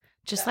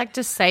just like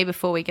to say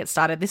before we get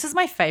started, this is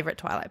my favourite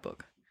Twilight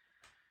book.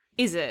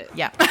 Is it?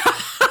 Yeah.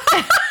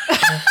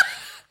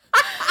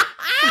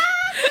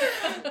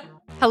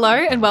 Hello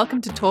and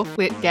welcome to Talk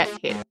Lit Get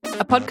Hit,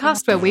 a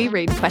podcast where we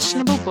read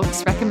questionable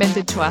books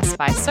recommended to us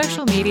by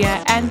social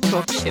media and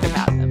talk shit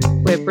about them.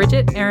 We're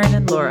Bridget, Erin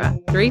and Laura,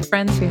 three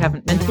friends who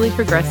haven't mentally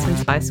progressed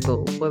since high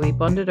school, where we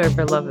bonded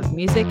over a love of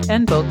music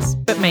and books,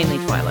 but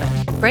mainly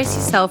Twilight. Brace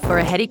yourself for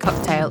a heady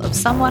cocktail of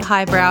somewhat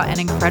highbrow and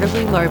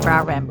incredibly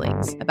lowbrow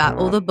ramblings about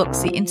all the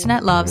books the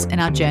internet loves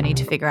and our journey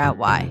to figure out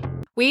why.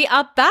 We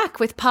are back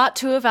with part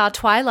 2 of our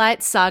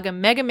Twilight Saga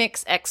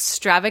Megamix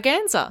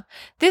extravaganza.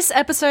 This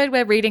episode,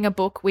 we're reading a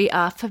book we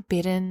are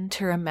forbidden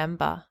to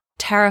remember,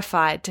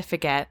 terrified to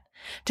forget.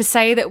 To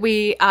say that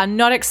we are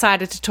not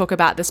excited to talk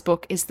about this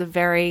book is the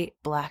very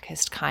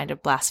blackest kind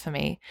of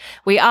blasphemy.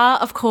 We are,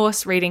 of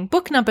course, reading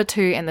book number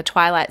 2 in the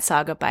Twilight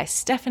Saga by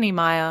Stephenie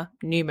Meyer,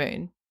 New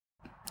Moon.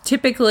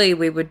 Typically,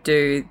 we would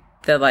do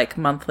the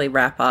monthly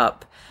wrap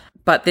up,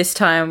 but this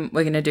time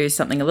we're going to do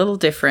something a little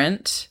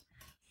different.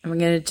 And we're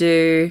going to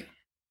do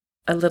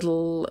a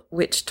little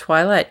which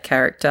Twilight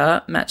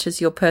character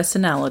matches your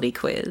personality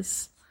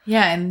quiz.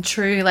 Yeah, in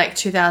true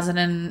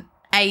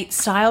 2008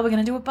 style, we're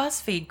going to do a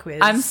BuzzFeed quiz.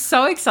 I'm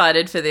so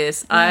excited for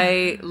this.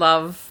 I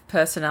love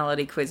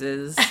personality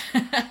quizzes.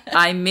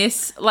 I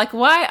miss,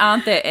 why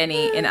aren't there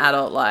any in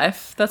adult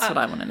life? That's what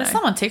I want to know. There's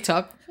some on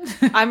TikTok.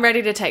 I'm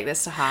ready to take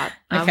this to heart.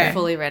 Okay. I'm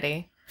fully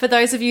ready. For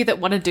those of you that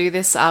want to do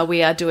this,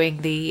 we are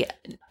doing the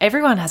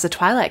Everyone Has a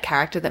Twilight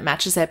Character That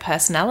Matches Their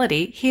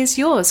Personality. Here's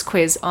yours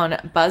quiz on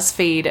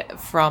BuzzFeed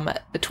from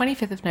the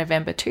 25th of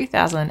November,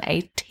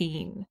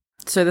 2018.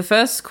 So the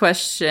first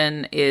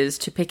question is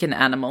to pick an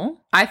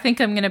animal. I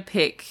think I'm going to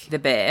pick the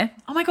bear.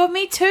 Oh my God,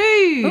 me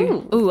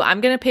too. Ooh,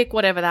 I'm going to pick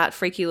whatever that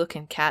freaky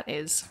looking cat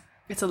is.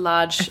 It's a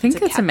large... I think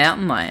it's a cat.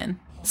 mountain lion.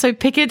 So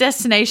pick your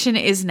destination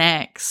is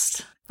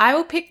next. I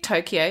will pick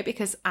Tokyo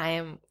because I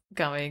am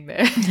going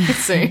there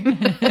soon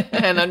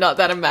and I'm not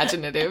that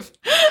imaginative.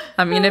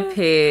 I'm going to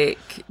pick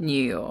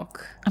New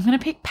York. I'm going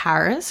to pick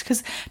Paris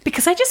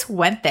because I just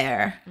went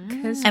there.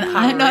 And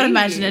I'm not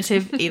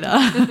imaginative either.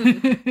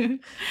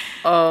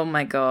 Oh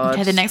my God.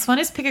 Okay, the next one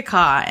is pick a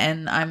car,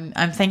 and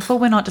I'm thankful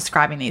we're not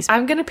describing these.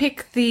 I'm going to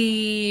pick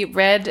the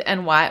red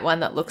and white one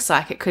that looks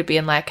like it could be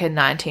in a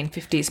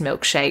 1950s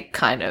milkshake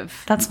kind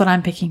of. That's what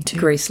I'm picking too.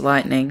 Grease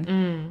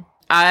lightning.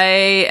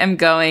 I am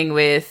going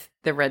with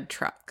the red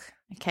truck.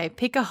 Okay,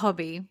 pick a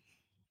hobby.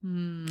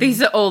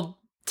 These are all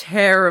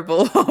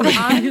terrible hobbies.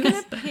 I'm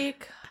going to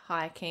pick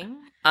hiking.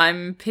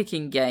 I'm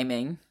picking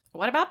gaming.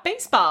 What about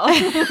baseball?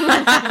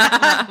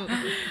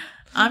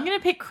 I'm going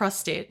to pick cross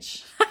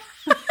stitch.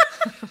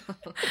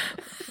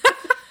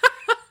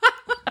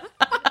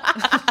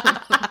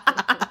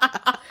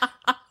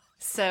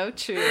 So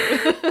true.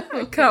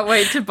 I can't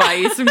wait to buy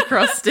you some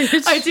cross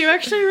stitch. I do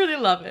actually really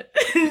love it.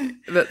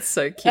 That's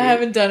so cute. I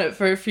haven't done it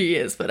for a few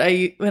years, but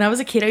when I was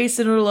a kid, I used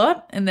to do it a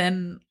lot, and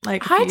then I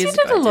did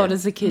it a lot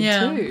as a kid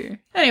too.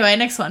 Anyway,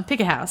 next one, pick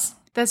a house.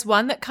 There's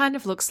one that kind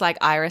of looks like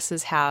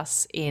Iris's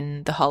house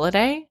in The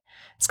Holiday.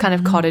 It's kind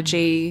of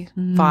cottagey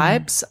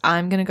vibes.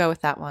 I'm going to go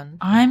with that one.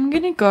 I'm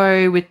going to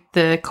go with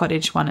the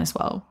cottage one as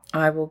well.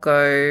 I will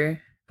go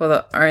for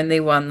the only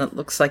one that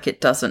looks like it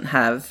doesn't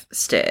have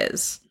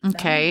stairs.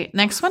 Okay,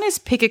 next one is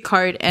pick a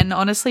coat, and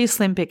honestly,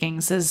 slim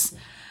pickings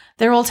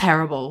they're all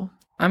terrible.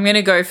 I'm going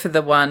to go for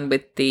the one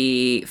with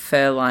the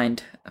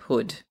fur-lined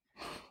hood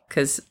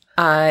because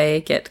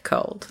I get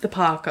cold. The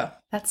Parker.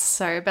 That's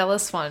so Bella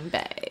Swan,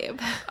 babe.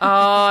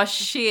 Oh,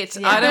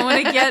 shit. I don't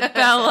want to get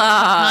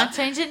Bella. Can't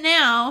change it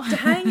now.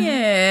 Dang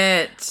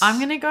it. I'm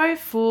going to go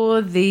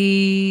for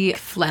the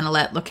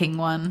flannelette looking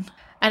one.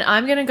 And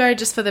I'm going to go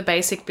just for the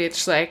basic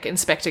bitch,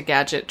 Inspector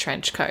Gadget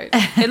trench coat.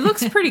 It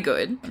looks pretty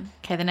good.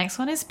 Okay, the next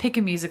one is pick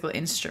a musical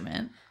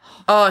instrument.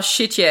 Oh,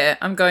 shit, yeah.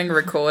 I'm going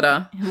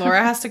recorder.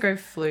 Laura has to go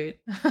flute.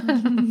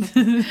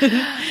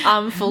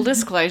 Full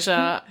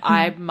disclosure,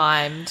 I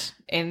mimed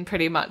in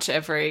pretty much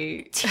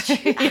every...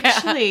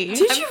 Actually?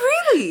 Did you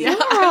really? Yeah,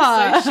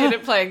 I'm so shit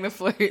at playing the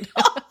flute.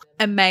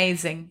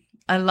 Amazing.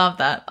 I love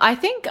that. I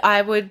think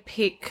I would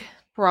pick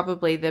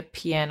probably the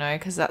piano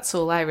because that's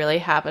all I really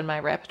have in my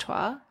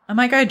repertoire. I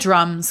might go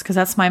drums because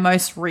that's my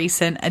most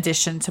recent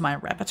addition to my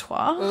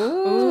repertoire.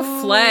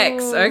 Ooh,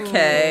 flex.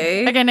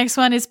 Okay. Okay, next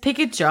one is pick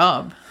a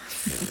job.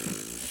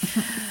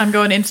 I'm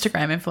going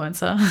Instagram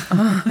influencer.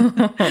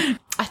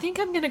 I think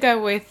I'm going to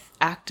go with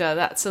actor.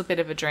 That's a bit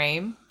of a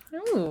dream.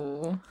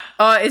 Ooh.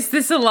 Oh, is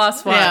this the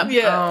last one?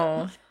 Yeah.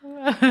 Oh.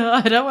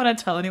 I don't want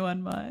to tell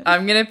anyone mine.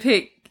 I'm going to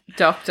pick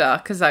doctor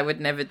because I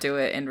would never do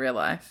it in real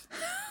life.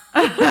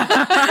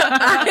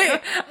 I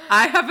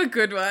have a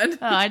good one.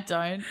 Oh, I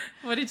don't.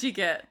 What did you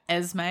get?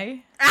 Esme.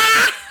 Me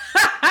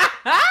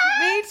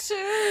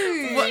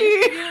too.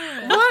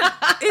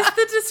 What is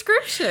the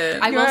description?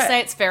 I will say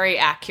it's very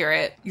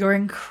accurate. You're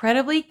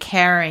incredibly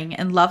caring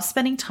and love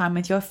spending time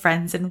with your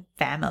friends and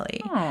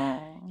family.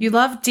 You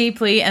love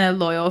deeply and are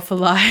loyal for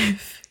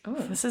life.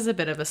 This is a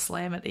bit of a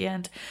slam at the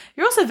end.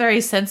 You're also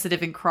very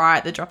sensitive and cry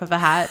at the drop of a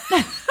hat.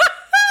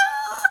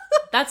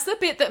 That's the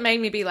bit that made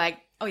me be like,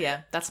 Oh,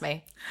 yeah, that's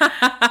me.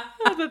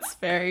 Oh, that's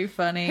very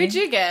funny. Who'd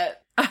you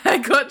get? I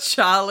got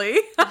Charlie.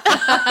 You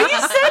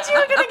said you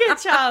were going to get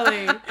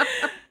Charlie.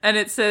 And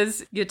it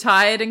says, you're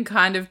tired and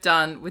kind of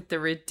done with the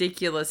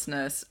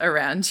ridiculousness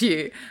around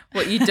you.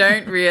 What you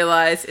don't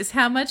realize is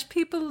how much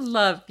people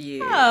love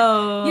you.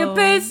 Oh. You're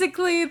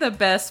basically the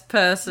best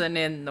person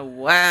in the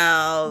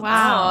world.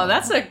 Wow,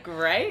 that's a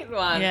great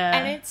one. Yeah.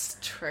 And it's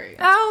true.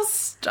 Oh,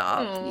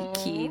 stop,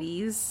 you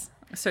kitties.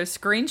 So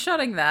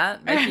screenshotting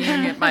that, making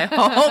it my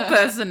whole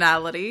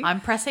personality.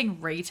 I'm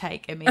pressing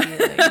retake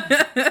immediately.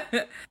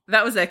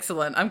 That was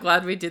excellent. I'm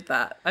glad we did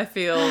that. I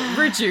feel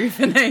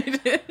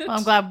rejuvenated. Well,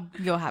 I'm glad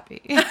you're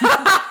happy.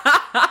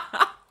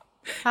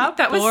 How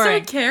That was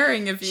boring. so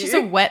caring of you. She's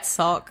a wet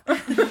sock.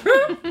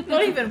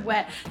 Not even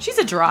wet. She's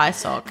a dry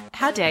sock.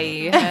 How dare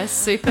you? Her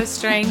super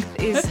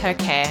strength is her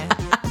care.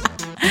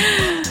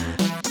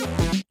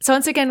 So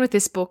once again with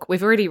this book,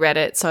 we've already read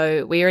it,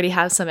 so we already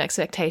have some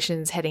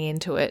expectations heading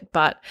into it.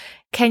 But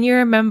can you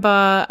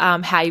remember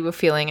how you were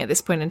feeling at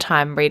this point in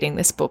time reading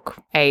this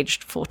book,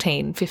 aged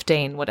 14,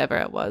 15, whatever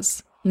it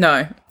was?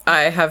 No,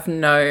 I have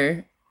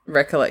no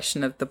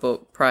recollection of the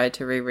book prior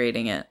to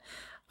rereading it.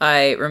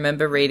 I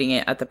remember reading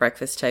it at the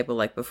breakfast table,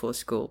 like before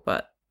school,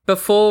 but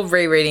before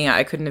rereading it,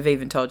 I couldn't have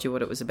even told you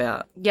what it was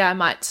about. Yeah, I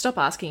might stop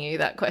asking you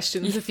that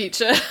question in the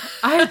future.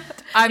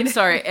 I'm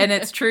sorry, and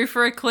it's true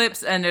for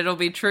Eclipse, and it'll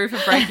be true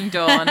for Breaking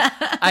Dawn.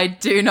 I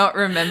do not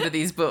remember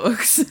these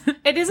books.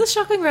 It is a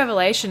shocking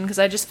revelation because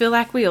I just feel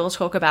like we all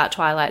talk about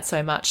Twilight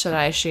so much that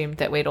I assumed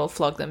that we'd all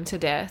flog them to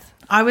death.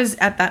 I was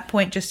at that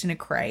point just in a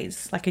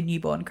craze, like a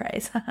newborn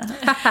craze.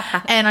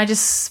 And I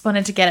just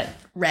wanted to get it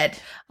read.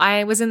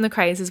 I was in the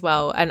craze as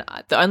well. And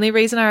the only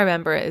reason I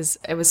remember it is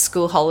it was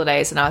school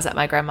holidays and I was at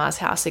my grandma's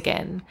house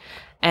again.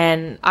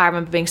 And I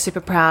remember being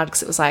super proud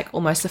because it was like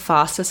almost the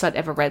fastest I'd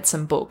ever read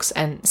some books.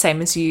 And same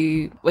as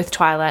you with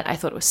Twilight, I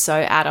thought it was so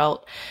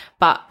adult.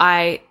 But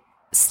I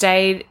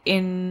stayed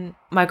in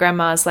my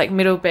grandma's like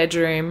middle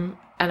bedroom.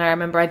 And I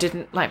remember I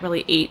didn't like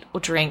really eat or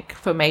drink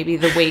for maybe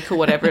the week or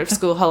whatever of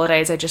school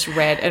holidays. I just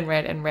read and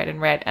read and read and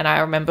read. And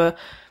I remember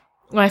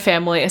my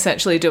family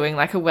essentially doing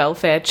like a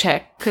welfare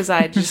check because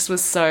I just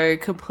was so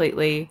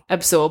completely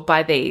absorbed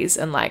by these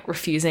and like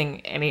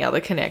refusing any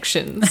other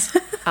connections.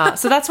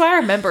 So that's why I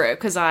remember it,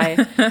 because I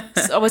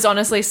was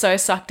honestly so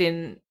sucked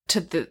in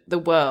to the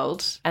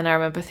world. And I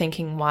remember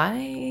thinking,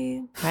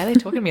 why are they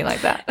talking to me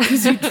like that?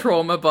 Because you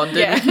trauma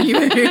bonded with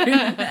you.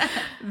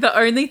 The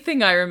only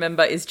thing I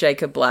remember is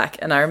Jacob Black,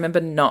 and I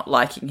remember not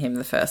liking him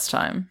the first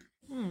time.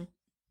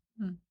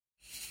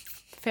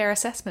 Fair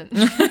assessment.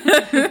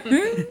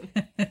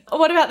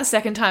 What about the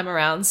second time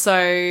around?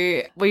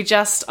 So we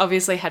just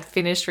obviously had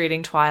finished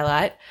reading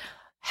Twilight.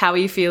 How are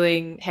you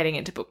feeling heading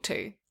into book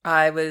 2?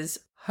 I was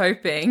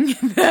hoping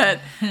that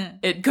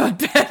it got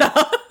better.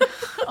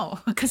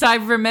 Because I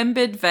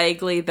remembered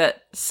vaguely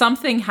that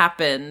something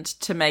happened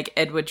to make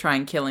Edward try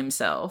and kill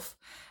himself.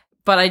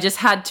 But I just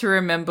had to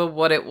remember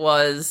what it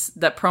was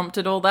that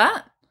prompted all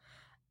that.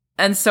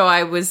 And so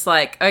I was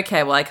like,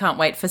 okay, well, I can't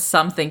wait for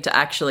something to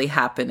actually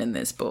happen in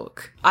this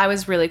book. I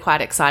was really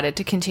quite excited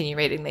to continue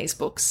reading these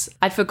books.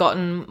 I'd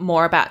forgotten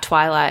more about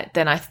Twilight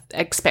than I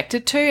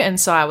expected to, and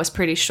so I was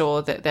pretty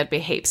sure that there'd be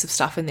heaps of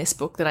stuff in this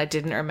book that I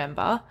didn't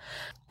remember.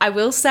 I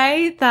will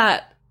say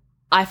that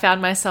I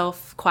found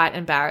myself quite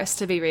embarrassed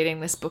to be reading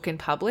this book in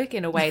public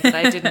in a way that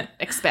I didn't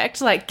expect.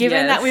 Like,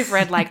 given that we've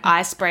read like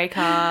Icebreaker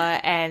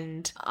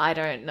and I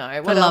don't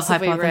know, what else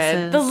have we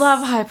read? The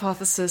Love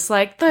Hypothesis.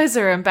 Like, those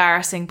are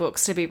embarrassing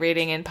books to be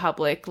reading in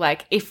public.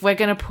 Like, if we're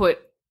going to put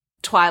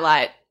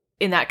Twilight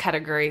in that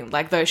category,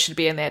 like those should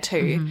be in there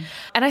too. Mm-hmm.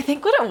 And I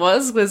think what it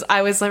was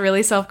I was like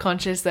really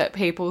self-conscious that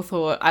people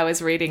thought I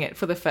was reading it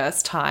for the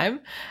first time.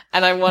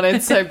 And I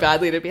wanted so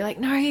badly to be like,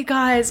 no, you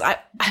guys, I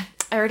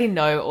already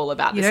know all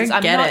about this.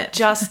 I'm not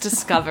just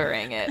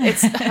discovering it.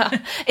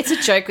 It's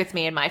a joke with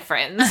me and my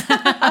friends.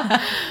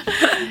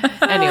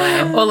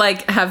 Anyway. Or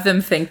like have them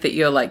think that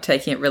you're like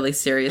taking it really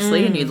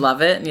seriously and you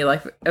love it and you're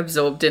like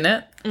absorbed in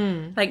it.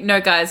 Like,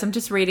 no, guys, I'm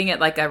just reading it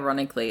like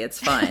ironically.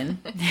 It's fine.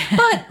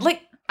 But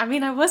like, I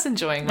mean, I was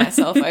enjoying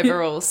myself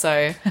overall,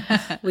 so.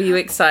 Were you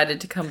excited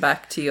to come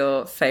back to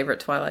your favourite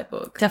Twilight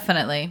book?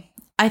 Definitely.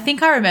 I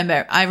think I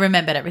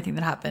remembered everything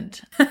that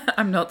happened.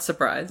 I'm not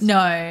surprised.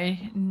 No,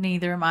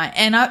 neither am I.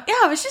 And I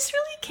was just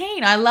really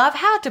keen. I love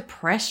how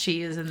depressed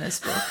she is in this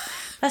book.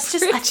 That's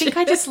just, I think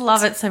I just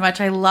love it so much.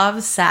 I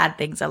love sad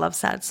things. I love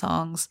sad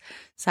songs,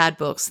 sad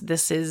books.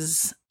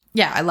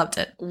 I loved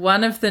it.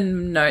 One of the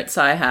notes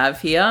I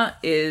have here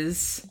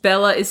is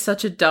Bella is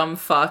such a dumb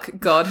fuck.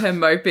 God, her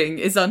moping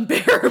is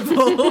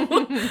unbearable.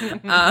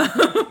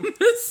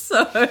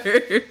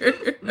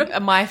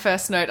 My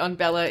first note on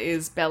Bella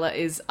is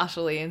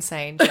utterly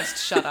insane.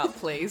 Just shut up,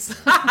 please.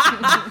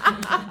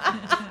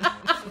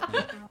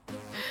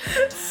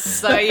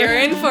 So you're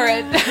in for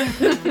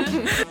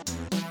it.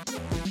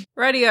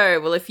 Radio.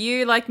 Well, if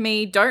you, like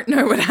me, don't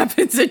know what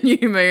happens at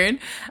New Moon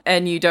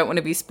and you don't want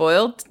to be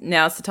spoiled,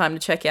 now's the time to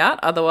check out.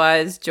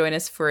 Otherwise, join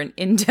us for an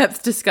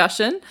in-depth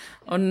discussion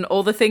on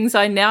all the things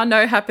I now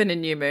know happen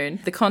in New Moon.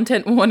 The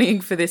content warning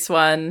for this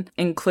one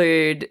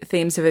include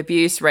themes of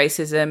abuse,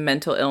 racism,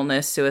 mental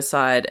illness,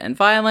 suicide, and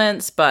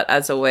violence. But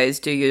as always,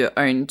 do your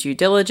own due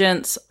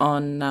diligence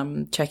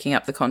on checking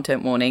up the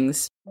content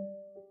warnings.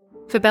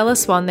 For Bella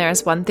Swan, there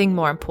is one thing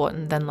more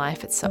important than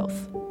life itself.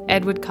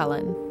 Edward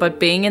Cullen. But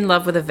being in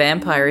love with a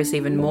vampire is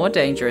even more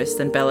dangerous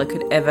than Bella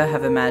could ever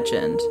have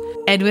imagined.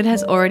 Edward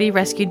has already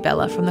rescued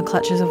Bella from the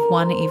clutches of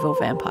one evil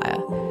vampire.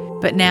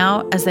 But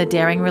now, as their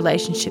daring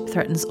relationship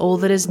threatens all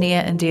that is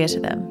near and dear to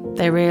them,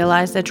 they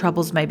realise their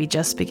troubles may be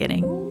just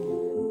beginning.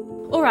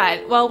 All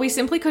right, well, we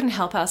simply couldn't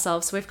help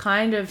ourselves, so we've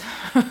kind of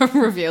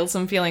revealed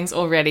some feelings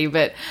already,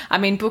 but I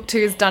mean, book 2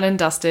 is done and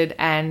dusted,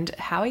 and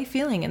how are you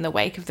feeling in the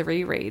wake of the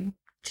reread?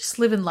 Just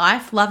living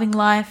life, loving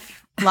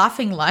life,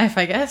 laughing life,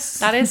 I guess.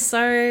 That is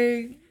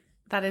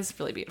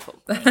really beautiful.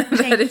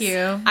 Thank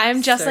you. I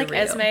am just so like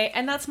real. Esme,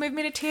 and that's moved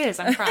me to tears.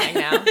 I'm crying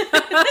now.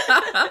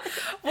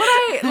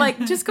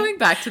 Just going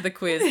back to the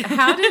quiz,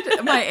 how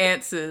did my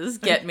answers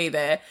get me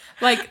there?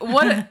 Like,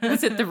 what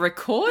was it, the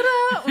recorder?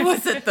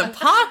 Was it the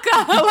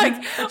Parker?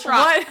 Like,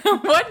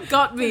 what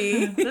got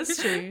me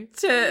That's true.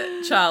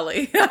 to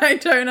Charlie? I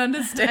don't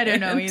understand. I don't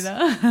know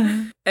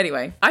either.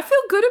 Anyway, I feel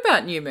good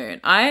about New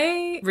Moon.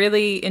 I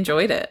really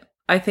enjoyed it.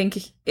 I think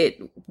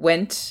it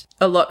went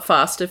a lot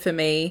faster for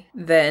me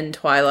than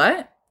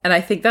Twilight. And I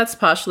think that's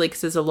partially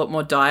because there's a lot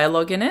more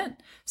dialogue in it.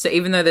 So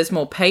even though there's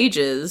more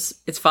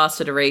pages, it's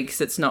faster to read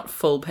because it's not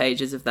full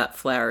pages of that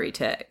flowery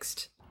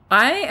text.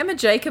 I am a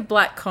Jacob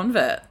Black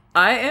convert.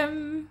 I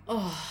am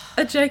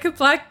a Jacob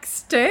Black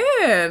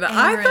stan.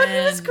 I thought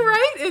he was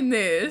great in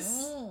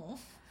this.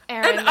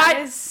 Erin, And that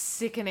is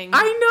sickening.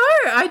 I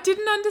know. I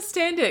didn't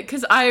understand it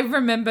because I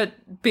remember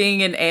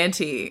being an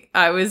anti.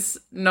 I was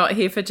not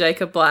here for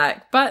Jacob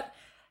Black, but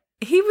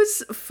he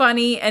was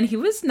funny and he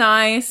was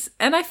nice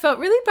and I felt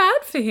really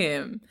bad for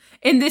him.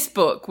 In this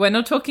book, we're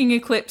not talking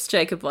Eclipse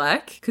Jacob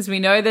Black because we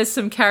know there's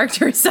some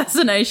character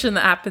assassination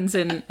that happens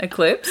in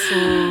Eclipse.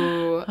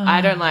 Ooh,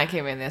 I don't like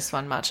him in this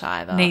one much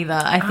either.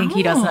 Neither. I think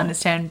he doesn't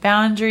understand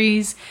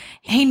boundaries.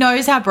 He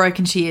knows how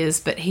broken she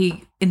is, but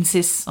he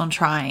insists on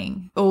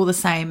trying all the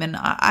same. And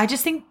I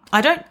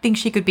don't think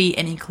she could be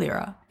any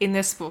clearer. In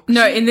this book.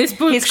 No, in this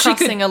book, He's she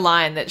crossing a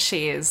line that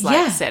she is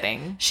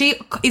setting. She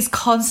is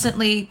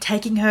constantly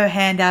taking her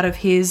hand out of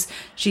his.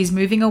 She's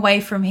moving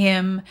away from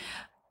him.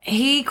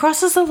 He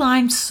crosses the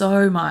line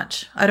so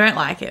much. I don't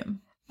like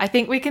him. I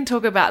think we can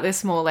talk about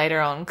this more later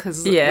on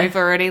because we've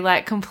already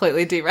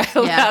completely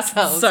derailed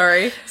ourselves.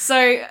 Sorry.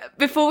 So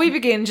before we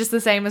begin, just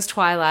the same as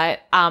Twilight,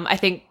 I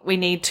think we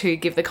need to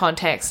give the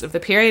context of the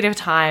period of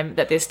time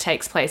that this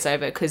takes place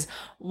over because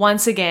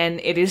once again,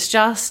 it is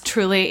just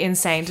truly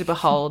insane to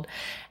behold.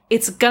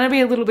 It's going to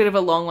be a little bit of a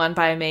long one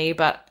by me,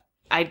 but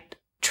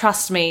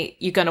trust me,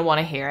 you're going to want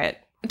to hear it.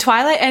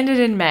 Twilight ended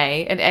in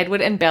May, and Edward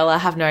and Bella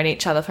have known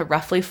each other for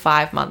roughly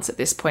 5 months at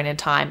this point in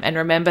time, and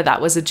remember that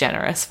was a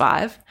generous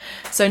 5.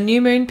 So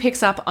New Moon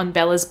picks up on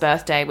Bella's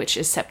birthday, which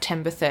is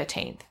September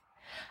 13th.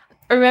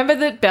 Remember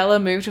that Bella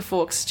moved to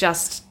Forks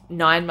just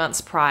 9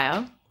 months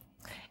prior?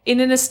 In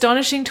an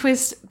astonishing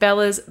twist,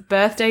 Bella's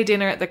birthday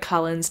dinner at the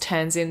Cullens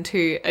turns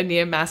into a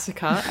near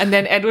massacre, and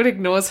then Edward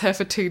ignores her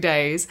for 2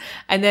 days,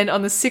 and then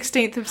on the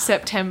 16th of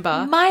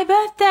September... My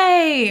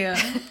birthday!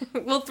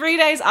 Well, 3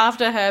 days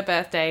after her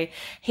birthday,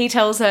 he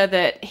tells her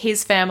that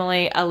his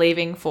family are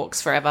leaving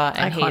Forks forever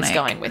and Iconic. he's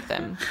going with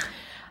them.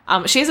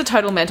 She has a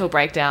total mental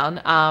breakdown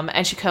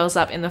and she curls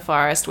up in the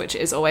forest, which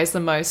is always the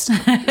most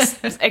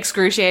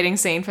excruciating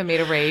scene for me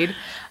to read.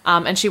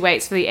 And she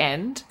waits for the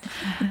end.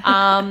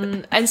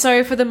 And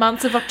so for the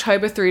months of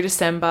October through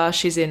December,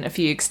 she's in a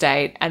fugue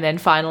state. And then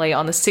finally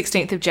on the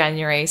 16th of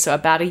January, so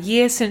about a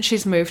year since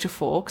she's moved to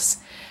Forks,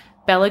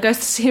 Bella goes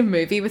to see a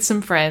movie with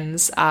some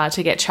friends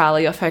to get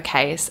Charlie off her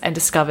case and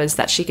discovers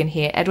that she can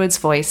hear Edward's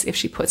voice if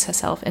she puts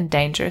herself in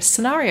dangerous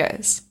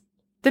scenarios.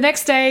 The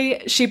next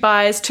day, she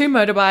buys 2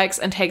 motorbikes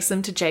and takes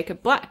them to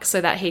Jacob Black so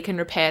that he can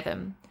repair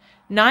them.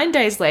 9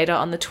 days later,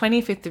 on the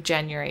 25th of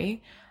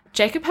January,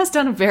 Jacob has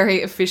done a very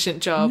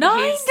efficient job.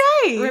 9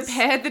 days?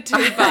 Repaired the 2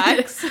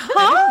 bikes.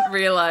 I didn't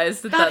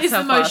realise that That that's is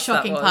how the most fast that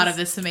shocking was. part of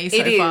this for me so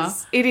It far.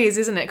 is. It is,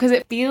 isn't it? Because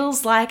it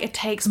feels like it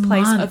takes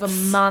place over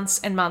months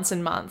and months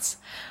and months.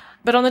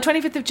 But on the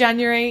 25th of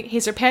January,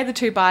 he's repaired the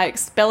 2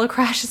 bikes. Bella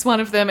crashes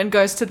one of them and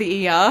goes to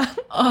the ER.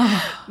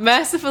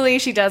 Mercifully,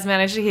 she does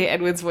manage to hear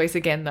Edward's voice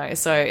again, though,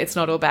 so it's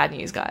not all bad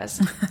news,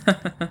 guys.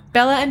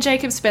 Bella and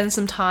Jacob spend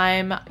some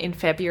time in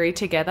February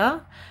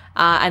together,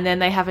 and then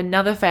they have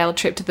another failed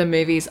trip to the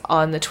movies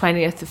on the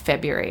 20th of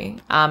February.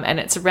 And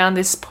it's around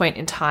this point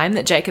in time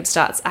that Jacob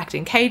starts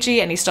acting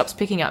cagey and he stops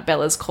picking up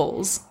Bella's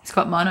calls. He's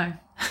got mono.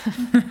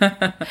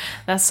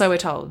 That's so we're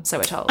told. So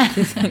we're told.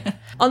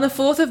 On the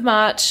 4th of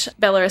March,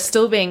 Bella is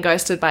still being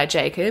ghosted by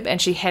Jacob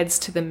and she heads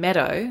to the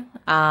meadow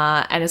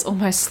and is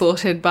almost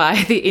slaughtered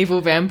by the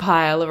evil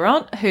vampire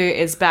Laurent, who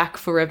is back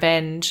for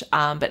revenge.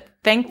 But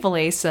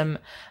thankfully, some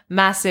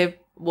massive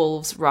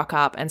wolves rock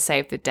up and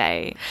save the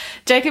day.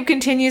 Jacob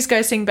continues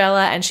ghosting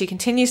Bella and she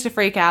continues to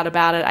freak out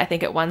about it. I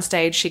think at one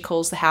stage she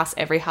calls the house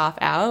every half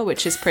hour,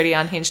 which is pretty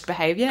unhinged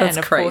behavior. That's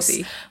and of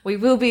crazy. course, we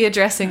will be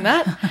addressing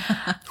that.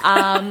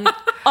 On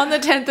the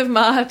 10th of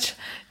March,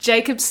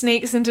 Jacob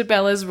sneaks into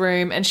Bella's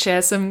room and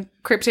shares some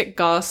cryptic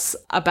goss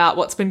about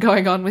what's been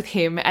going on with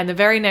him. And the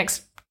very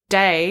next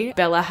day,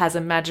 Bella has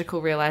a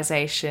magical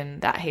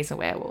realization that he's a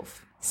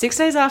werewolf. 6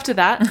 days after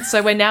that,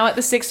 so we're now at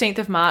the 16th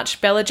of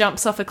March, Bella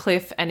jumps off a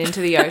cliff and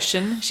into the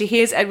ocean. She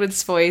hears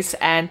Edward's voice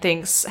and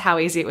thinks how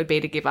easy it would be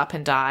to give up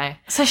and die.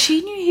 So she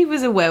knew he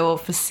was a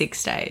werewolf for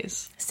 6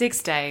 days.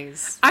 6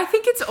 days. I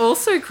think it's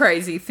also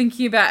crazy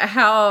thinking about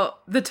how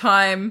the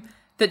time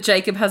that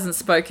Jacob hasn't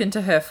spoken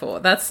to her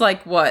for. That's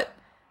like, what,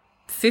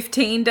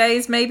 15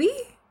 days maybe?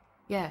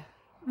 Yeah.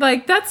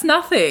 Like, that's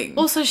nothing.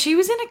 Also, she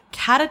was in a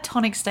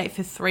catatonic state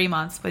for 3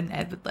 months when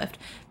Edward left.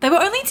 They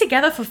were only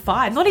together for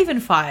 5, not even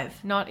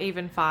 5. Not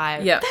even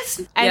 5. Yeah.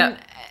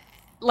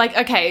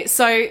 Okay,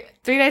 so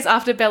 3 days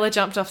after Bella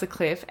jumped off the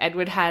cliff,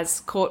 Edward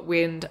has caught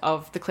wind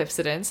of the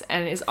Cliffsidence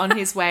and is on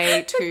his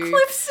way to...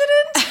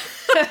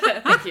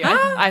 Cliffsidence? Thank you.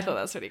 I thought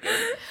that was pretty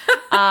good.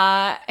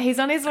 He's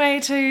on his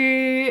way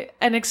to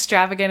an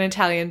extravagant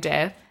Italian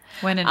death.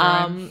 When in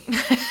Rome.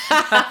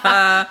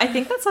 I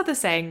think that's what the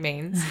saying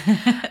means.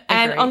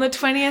 And on the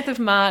 20th of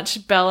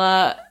March,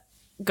 Bella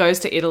goes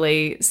to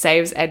Italy,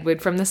 saves Edward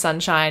from the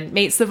sunshine,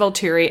 meets the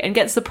Volturi, and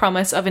gets the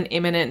promise of an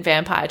imminent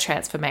vampire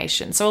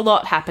transformation. So a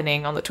lot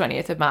happening on the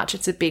 20th of March.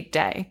 It's a big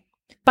day.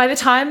 By the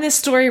time this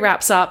story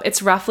wraps up,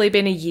 it's roughly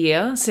been a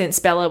year since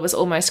Bella was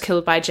almost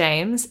killed by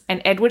James,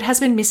 and Edward has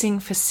been missing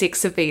for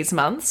 6 of these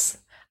months.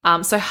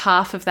 So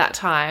half of that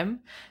time.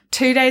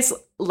 2 days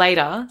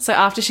later, so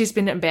after she's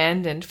been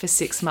abandoned for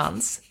 6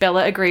 months,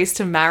 Bella agrees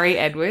to marry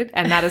Edward,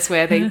 and that is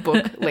where the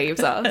book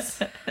leaves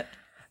us.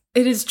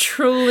 It is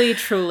truly,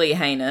 truly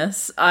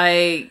heinous.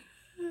 I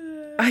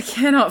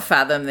cannot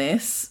fathom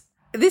this.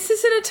 This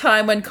is in a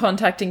time when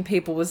contacting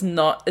people was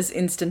not as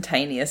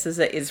instantaneous as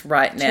it is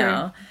right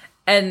now. True.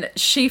 And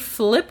she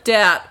flipped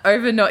out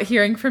over not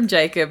hearing from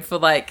Jacob for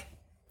like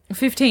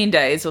 15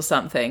 days or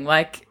something.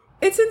 Like,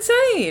 it's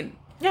insane.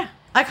 Yeah.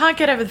 I can't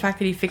get over the fact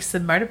that he fixed the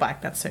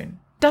motorbike that soon.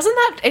 Doesn't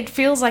that... It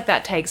feels like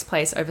that takes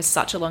place over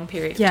such a long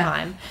period of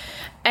time.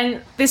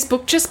 And this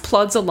book just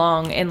plods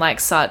along in like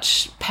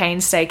such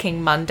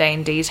painstaking,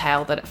 mundane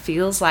detail that it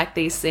feels like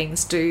these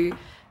things do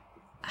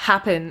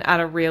happen at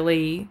a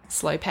really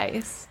slow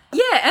pace.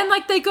 Yeah, and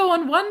like they go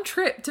on one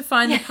trip to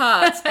find the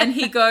parts and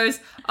he goes,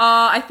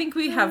 I think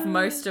we have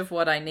most of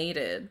what I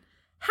needed.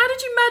 How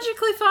did you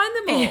magically find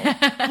them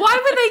all? Why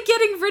were they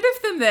getting rid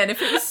of them then if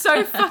it was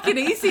so fucking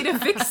easy to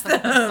fix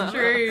them?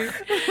 True.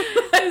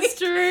 It's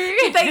true.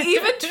 Did they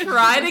even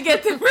try to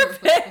get them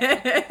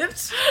repaired?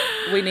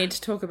 We need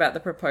to talk about the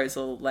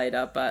proposal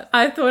later, but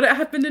I thought it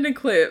happened in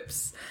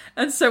Eclipse.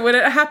 And so when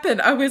it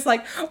happened, I was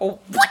like,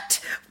 oh,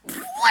 what?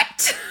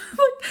 What?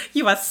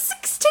 You are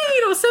 16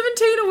 or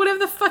 17 or whatever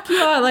the fuck you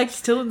are. Like,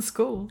 Still in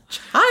school.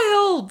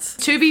 child.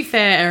 To be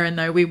fair, Erin,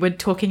 though, we were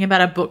talking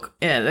about a book.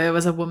 There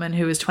was a woman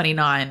who was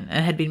 29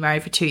 and had been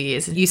married for 2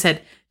 years. And you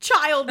said,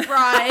 child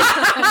bride.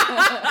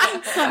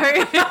 So,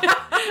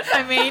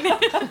 I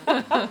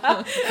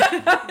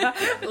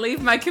mean.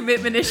 Leave my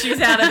commitment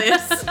issues out of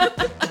this.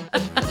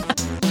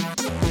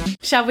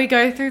 Shall we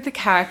go through the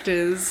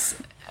characters?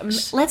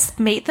 Let's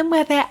meet them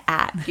where they're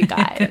at, you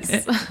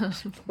guys.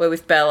 We're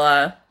with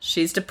Bella.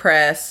 She's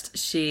depressed.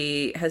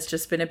 She has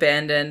just been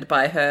abandoned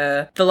by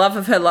the love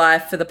of her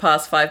life for the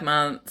past 5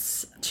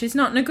 months. She's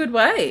not in a good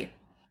way.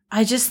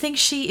 I just think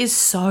she is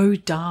so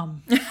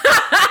dumb.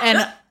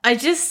 And I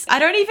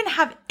don't even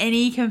have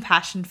any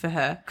compassion for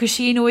her because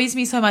she annoys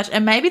me so much.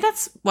 And maybe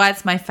that's why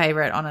it's my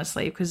favorite,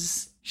 honestly,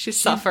 because she's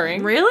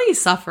suffering. Really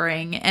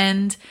suffering.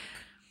 And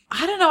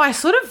I don't know, I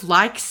sort of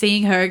like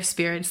seeing her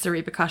experience the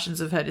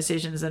repercussions of her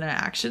decisions and her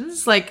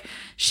actions. Like,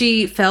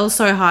 she fell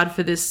so hard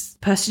for this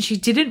person she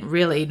didn't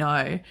really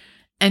know,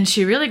 and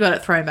she really got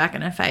it thrown back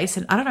in her face.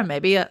 And I don't know,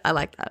 maybe I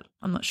like that.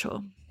 I'm not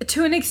sure.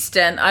 To an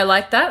extent, I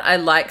like that. I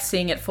like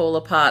seeing it fall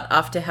apart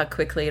after how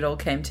quickly it all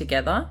came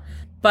together.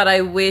 But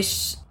I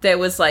wish there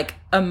was, like,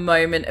 a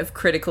moment of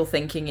critical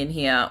thinking in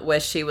here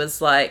where she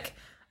was like,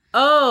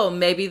 oh,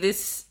 maybe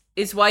this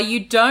is why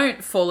you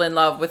don't fall in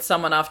love with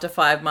someone after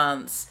 5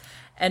 months.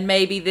 And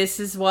maybe this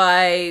is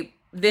why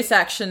this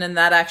action and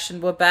that action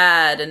were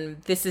bad,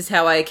 and this is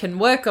how I can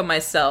work on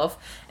myself,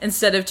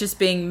 instead of just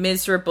being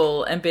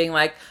miserable and being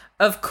like,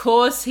 of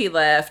course he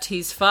left.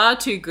 He's far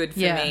too good for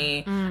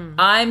me.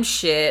 I'm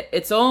shit.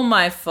 It's all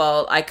my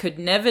fault. I could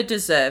never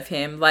deserve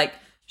him. Like,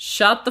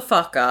 shut the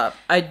fuck up.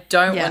 I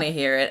don't want to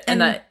hear it.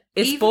 And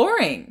it's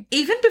boring.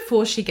 Even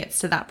before she gets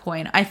to that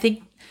point, I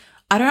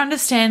don't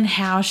understand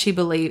how she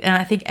believed, and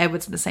I think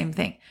Edward's the same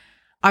thing.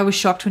 I was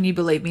shocked when you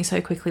believed me so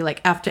quickly. Like,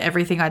 after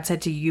everything I'd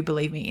said to you, you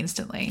believe me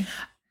instantly.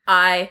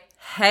 I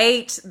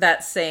hate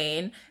that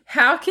scene.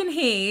 How can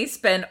he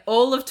spend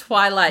all of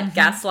Twilight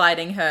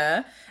gaslighting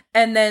her,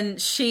 and then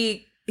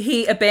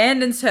he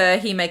abandons her,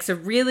 he makes a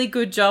really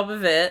good job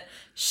of it,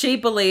 she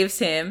believes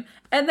him,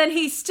 And then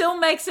he still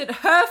makes it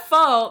her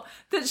fault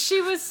that she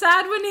was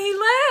sad when he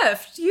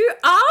left. You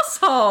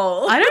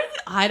asshole.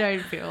 I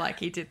don't feel like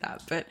he did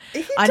that, but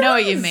I know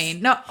what you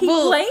mean. No, He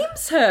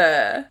blames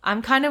her.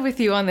 I'm kind of with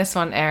you on this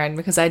one, Erin,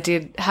 because I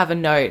did have a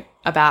note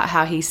about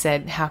how he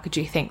said, how could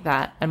you think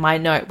that? And my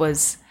note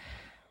was,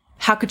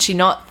 how could she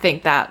not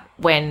think that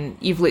when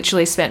you've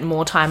literally spent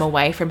more time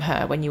away from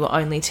her when you were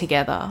only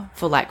together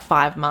for like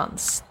 5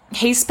 months?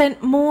 He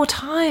spent more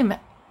time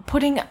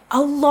putting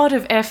a lot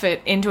of effort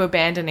into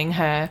abandoning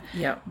her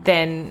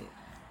than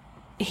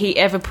he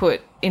ever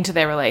put into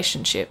their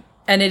relationship.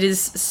 And it is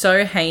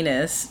so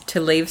heinous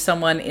to leave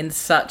someone in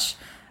such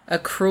a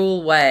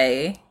cruel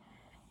way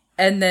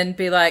and then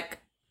be like,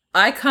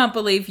 I can't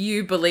believe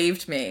you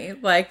believed me.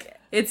 Like,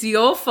 it's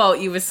your fault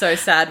you were so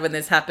sad when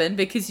this happened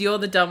because you're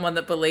the dumb one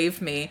that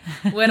believed me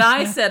when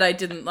I said I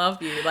didn't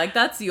love you. Like,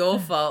 that's your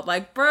fault.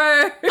 Like,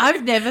 bro.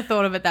 I've never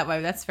thought of it that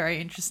way. That's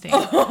very interesting.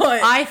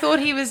 I thought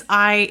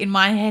in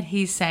my head,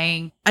 he's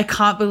saying, I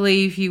can't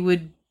believe you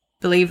would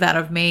believe that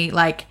of me.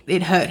 Like,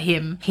 it hurt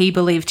him. He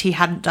believed he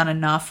hadn't done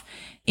enough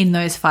in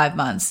those 5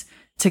 months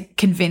to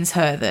convince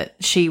her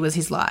that she was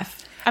his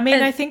life. I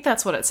mean, I think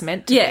that's what it's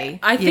meant to be.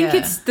 I think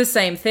it's the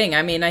same thing.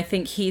 I mean, I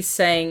think he's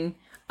saying,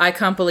 I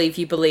can't believe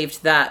you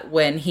believed that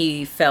when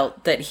he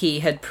felt that he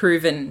had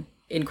proven,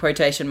 in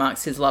quotation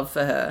marks, his love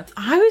for her.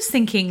 I was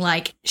thinking,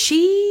 like,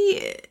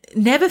 she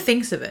never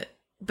thinks of it.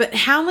 But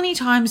how many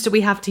times do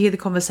we have to hear the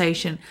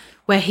conversation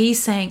where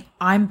he's saying,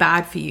 I'm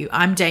bad for you,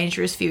 I'm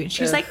dangerous for you? And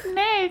she's like,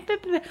 no.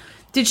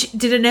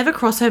 Did it never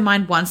cross her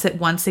mind once that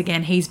once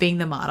again he's being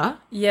the martyr?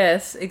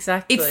 Yes,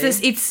 exactly.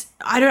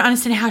 I don't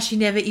understand how she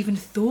never even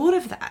thought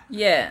of that.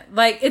 Yeah,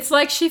 like, it's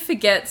like she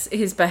forgets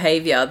his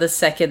behavior the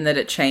second that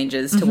it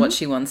changes to what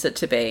she wants it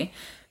to be,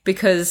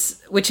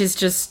 which is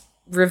just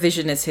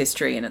revisionist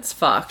history and it's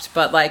fucked.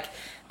 But, like,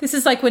 this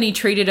is like when he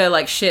treated her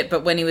like shit,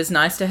 but when he was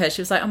nice to her,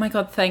 she was like, oh my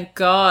God, thank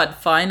God,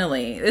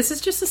 finally. This is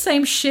just the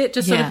same shit,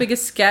 just on a bigger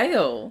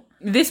scale.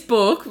 This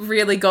book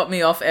really got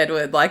me off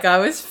Edward. Like, I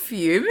was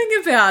fuming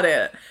about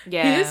it.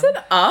 Yeah. He is an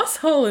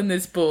asshole in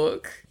this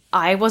book.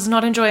 I was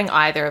not enjoying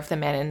either of the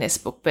men in this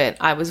book, but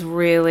I was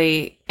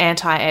really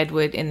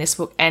anti-Edward in this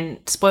book. And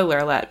spoiler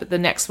alert, but the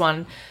next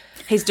one,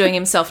 he's doing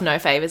himself no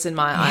favours in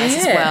my eyes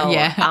as well.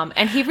 Yeah.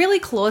 And he really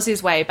claws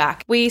his way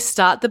back. We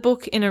start the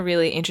book in a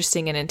really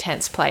interesting and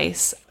intense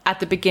place. At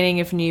the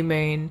beginning of New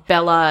Moon,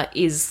 Bella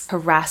is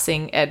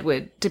harassing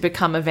Edward to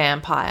become a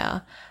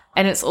vampire.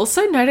 And it's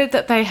also noted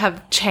that they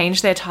have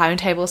changed their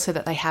timetable so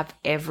that they have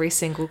every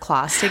single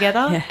class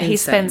together. Yeah, he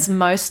spends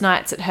most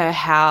nights at her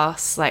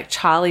house. Like,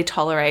 Charlie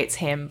tolerates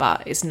him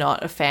but is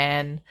not a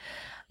fan.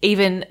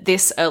 Even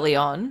this early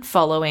on,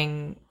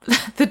 following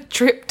the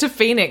trip to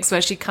Phoenix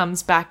where she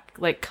comes back,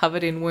 like,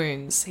 covered in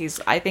wounds, he's,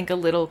 I think, a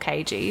little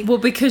cagey. Well,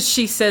 because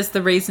she says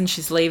the reason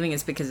she's leaving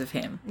is because of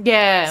him.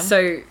 Yeah.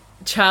 So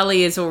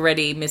Charlie is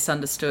already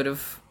misunderstood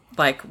of,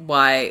 like,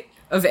 why...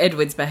 of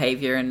Edward's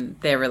behaviour and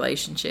their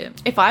relationship.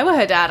 If I were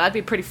her dad, I'd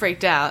be pretty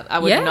freaked out. I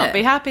would not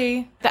be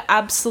happy. The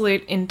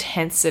absolute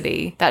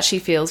intensity that she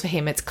feels for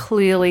him, it's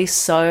clearly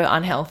so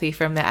unhealthy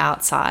from the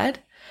outside.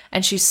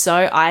 And she's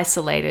so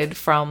isolated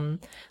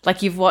from,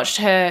 like, you've watched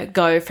her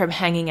go from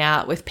hanging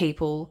out with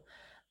people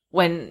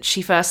when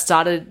she first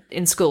started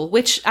in school,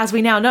 which, as we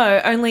now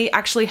know, only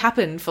actually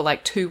happened for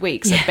like 2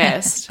 weeks at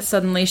best.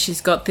 Suddenly she's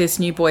got this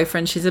new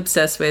boyfriend she's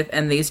obsessed with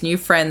and these new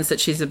friends that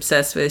she's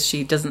obsessed with.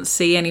 She doesn't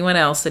see anyone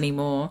else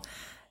anymore.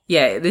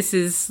 Yeah, this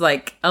is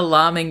like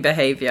alarming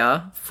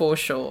behaviour for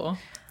sure.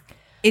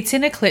 It's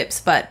in Eclipse,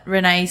 but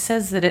Renee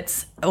says that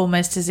it's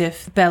almost as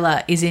if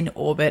Bella is in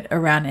orbit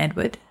around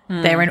Edward.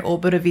 They're in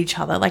orbit of each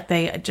other. Like,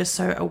 they are just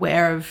so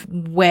aware of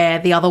where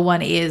the other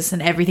one is and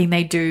everything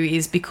they do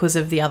is because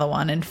of the other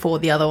one and for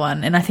the other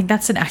one. And I think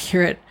that's an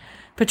accurate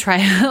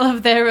portrayal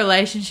of their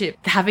relationship.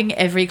 Having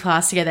every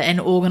class together and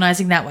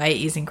organising that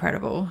way is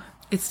incredible.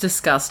 It's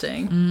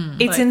disgusting.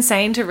 It's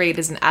insane to read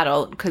as an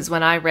adult, because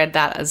when I read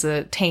that as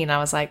a teen, I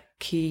was like,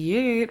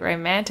 cute,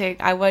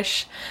 romantic. I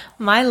wish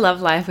my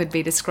love life would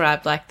be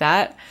described like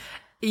that.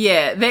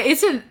 Yeah, there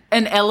is an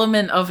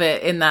element of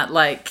it in that,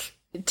 like,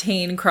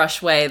 teen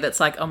crush way that's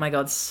like, oh my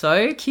God,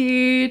 so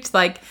cute.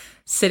 Like,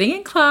 sitting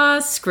in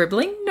class,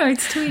 scribbling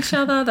notes to each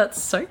other.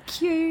 That's so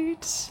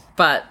cute.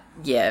 But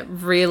yeah,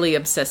 really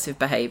obsessive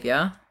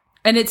behaviour.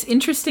 And it's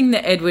interesting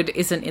that Edward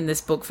isn't in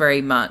this book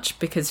very much,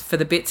 because for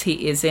the bits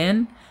he is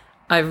in,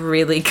 I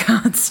really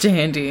can't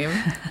stand him.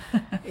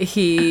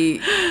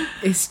 He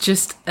is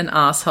just an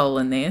asshole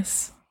in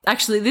this.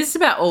 Actually, this is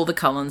about all the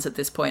Cullens at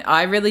this point.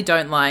 I really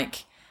don't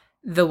like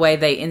the way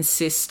they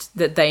insist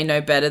that they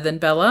know better than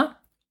Bella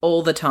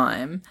all the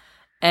time.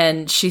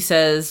 And she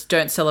says,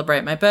 don't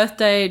celebrate my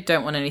birthday,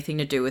 don't want anything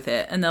to do with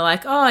it. And they're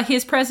like, oh,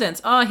 here's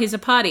presents. Oh, here's a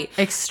party.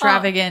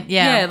 Extravagant,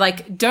 Yeah,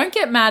 like, don't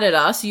get mad at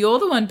us. You're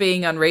the one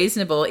being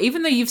unreasonable.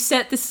 Even though you've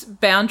set this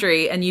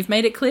boundary and you've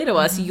made it clear to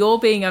us, you're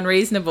being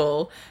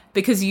unreasonable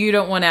because you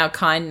don't want our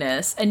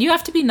kindness. And you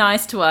have to be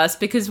nice to us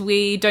because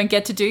we don't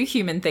get to do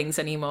human things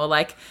anymore.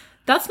 Like,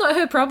 that's not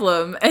her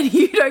problem. And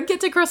you don't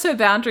get to cross her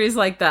boundaries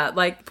like that.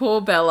 Like,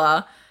 poor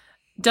Bella.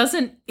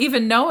 doesn't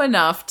even know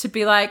enough to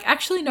be like,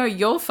 actually, no,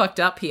 you're fucked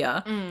up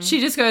here.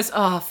 She just goes,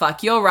 oh,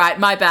 fuck, you're right.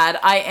 My bad.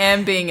 I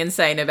am being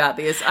insane about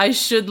this. I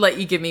should let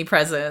you give me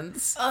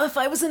presents. If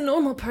I was a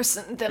normal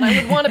person, then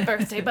I would want a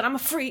birthday, but I'm a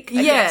freak, I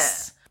Yeah.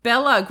 guess.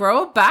 Bella,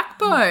 grow a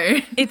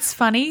backbone. It's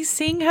funny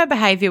seeing her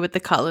behavior with the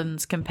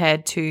Cullens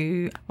compared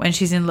to when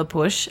she's in La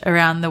Push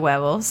around the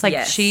werewolves. Like,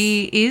 Yes.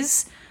 she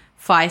is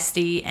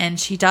feisty and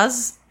she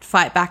does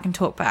fight back and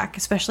talk back,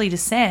 especially to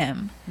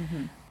Sam.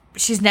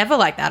 She's never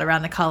like that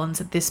around the Cullens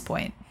at this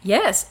point.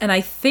 Yes, and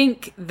I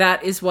think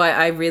that is why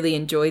I really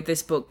enjoyed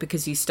this book,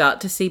 because you start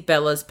to see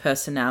Bella's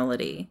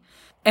personality.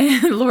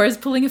 And Laura's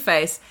pulling a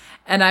face,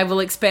 and I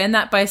will expand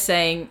that by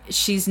saying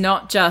she's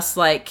not just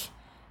like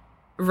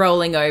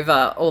rolling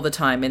over all the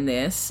time in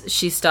this.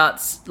 She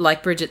starts,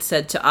 like Bridget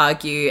said, to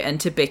argue and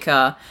to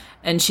bicker,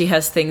 and she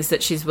has things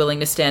that she's willing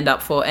to stand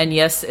up for. And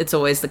yes, it's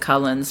always the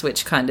Cullens,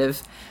 which kind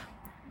of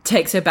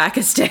takes her back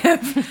a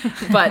step,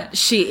 but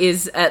she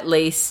is at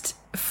least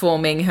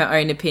forming her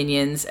own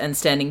opinions and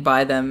standing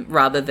by them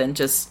rather than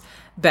just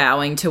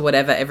bowing to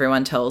whatever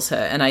everyone tells her.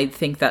 And I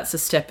think that's a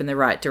step in the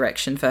right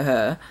direction for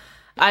her.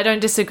 I don't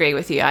disagree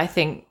with you. I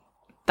think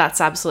that's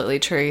absolutely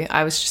true.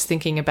 I was just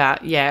thinking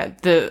about,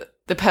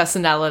 the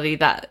personality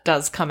that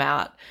does come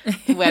out,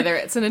 whether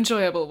it's an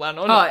enjoyable one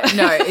or not. Oh,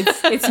 no,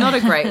 it's not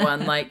a great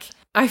one. Like,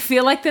 I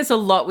feel like there's a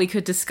lot we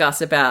could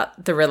discuss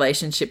about the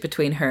relationship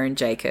between her and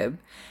Jacob.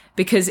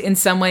 Because in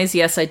some ways,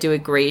 yes, I do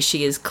agree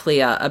she is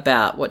clear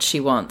about what she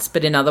wants,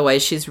 but in other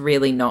ways, she's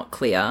really not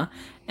clear.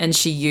 And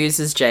she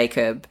uses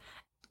Jacob,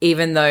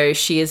 even though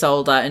she is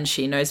older and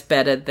she knows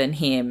better than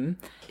him.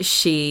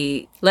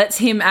 She lets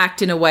him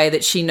act in a way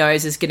that she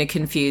knows is going to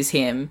confuse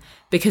him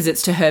because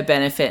it's to her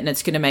benefit and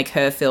it's going to make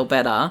her feel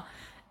better.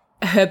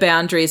 Her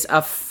boundaries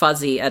are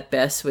fuzzy at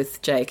best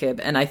with Jacob,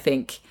 and I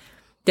think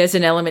there's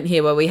an element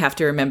here where we have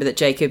to remember that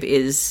Jacob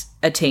is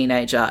a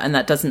teenager, and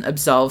that doesn't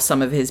absolve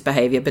some of his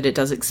behavior, but it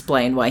does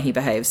explain why he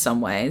behaves some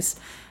ways.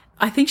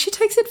 I think she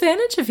takes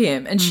advantage of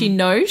him, and she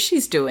knows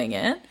she's doing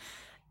it,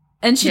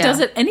 and she does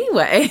it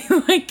anyway.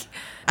 Like,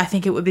 I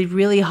think it would be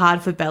really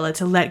hard for Bella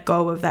to let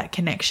go of that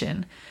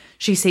connection.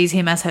 She sees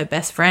him as her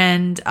best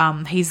friend.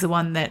 He's the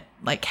one that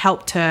like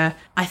helped her.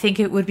 I think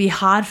it would be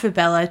hard for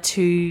Bella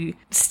to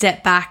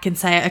step back and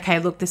say, okay,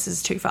 look, this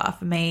is too far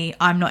for me.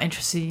 I'm not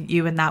interested in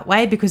you in that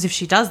way, because if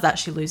she does that,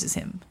 she loses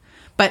him.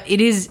 But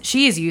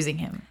she is using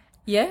him.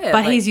 yeah.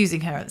 But like- he's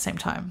using her at the same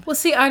time. Well,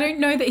 see, I don't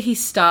know that he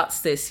starts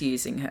this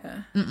using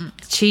her.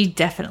 She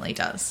definitely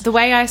does. The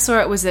way I saw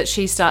it was that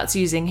she starts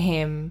using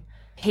him,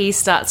 he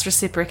starts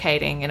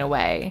reciprocating in a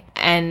way.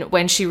 And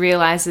when she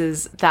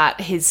realizes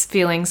that his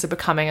feelings are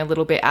becoming a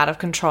little bit out of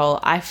control,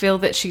 I feel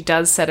that she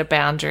does set a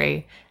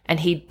boundary and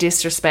he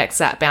disrespects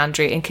that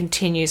boundary and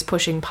continues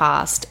pushing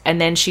past.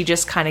 And then she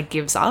just kind of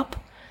gives up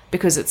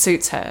because it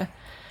suits her.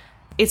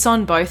 It's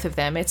on both of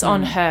them. It's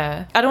on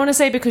her. I don't want to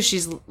say because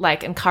she's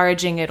like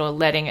encouraging it or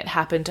letting it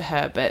happen to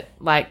her, but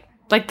like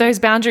those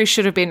boundaries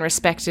should have been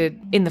respected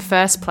in the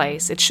first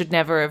place. It should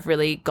never have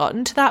really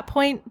gotten to that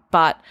point.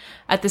 But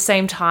at the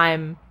same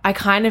time, I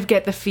kind of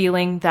get the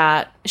feeling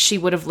that she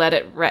would have let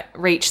it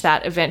reach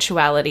that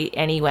eventuality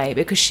anyway,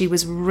 because she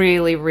was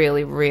really,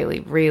 really, really,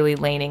 really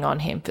leaning on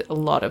him for a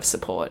lot of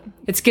support.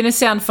 It's going to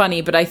sound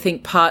funny, but I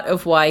think part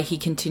of why he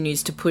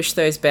continues to push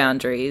those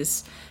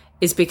boundaries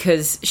is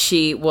because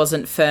she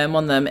wasn't firm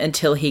on them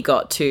until he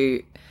got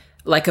to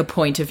like a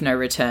point of no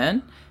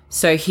return.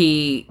 So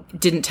he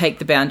didn't take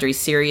the boundaries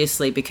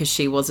seriously because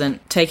she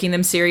wasn't taking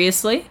them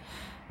seriously.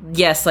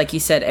 Yes, like you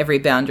said, every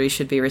boundary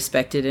should be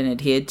respected and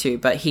adhered to,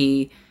 but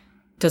he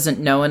doesn't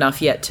know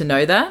enough yet to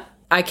know that.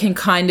 I can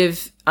kind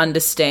of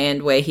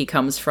understand where he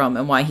comes from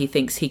and why he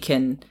thinks he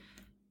can,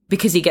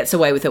 because he gets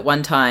away with it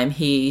one time,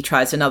 he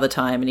tries another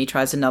time and he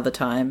tries another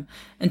time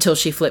until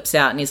she flips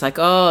out and he's like,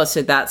 oh,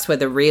 so that's where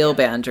the real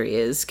boundary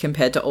is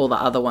compared to all the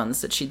other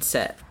ones that she'd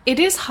set. It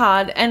is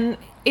hard, and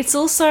it's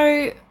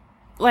also,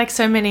 like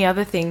so many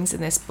other things in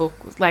this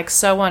book, like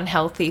so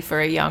unhealthy for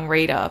a young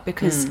reader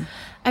because,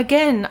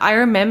 again, I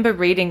remember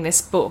reading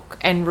this book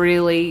and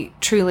really,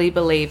 truly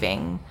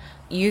believing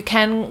you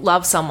can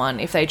love someone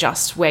if they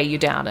just wear you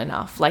down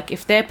enough. Like,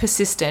 if they're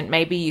persistent,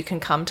 maybe you can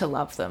come to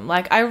love them.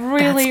 Like, I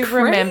really That's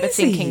remember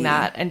crazy. thinking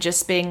that and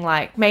just being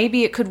like,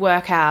 maybe it could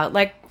work out.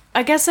 Like,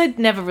 I guess I'd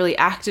never really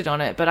acted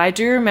on it, but I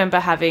do remember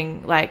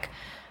having, like,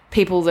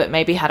 people that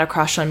maybe had a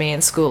crush on me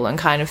in school and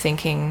kind of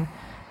thinking,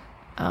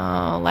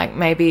 oh, like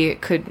maybe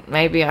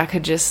I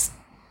could just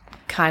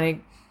kind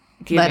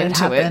of give Let it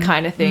into it happen.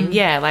 kind of thing.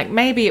 Yeah, like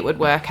maybe it would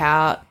work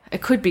out.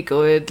 It could be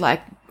good.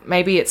 Like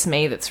maybe it's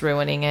me that's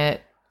ruining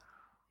it.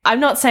 I'm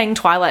not saying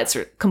Twilight's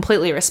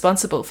completely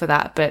responsible for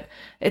that, but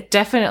it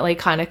definitely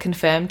kind of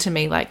confirmed to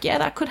me like, yeah,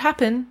 that could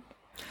happen.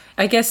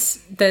 I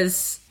guess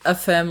there's a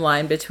firm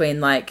line between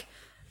like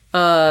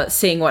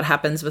seeing what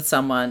happens with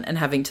someone and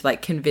having to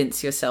like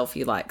convince yourself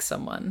you like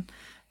someone.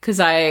 Because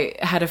I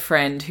had a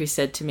friend who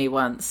said to me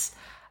once,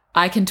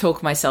 I can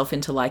talk myself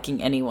into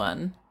liking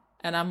anyone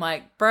And I'm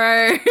like,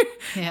 bro,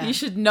 Yeah. you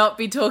should not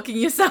be talking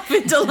yourself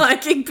into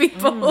liking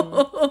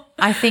people.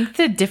 I think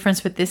the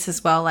difference with this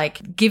as well,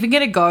 like giving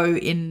it a go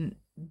in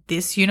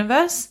this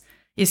universe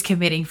is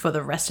committing for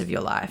the rest of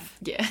your life.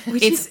 Yeah.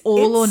 It's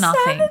all or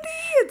nothing. insanity.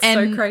 It's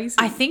so crazy.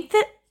 I think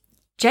that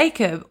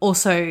Jacob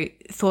also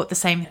thought the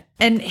same.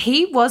 And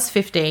he was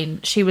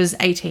 15. She was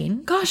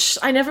 18. Gosh,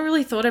 I never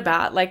really thought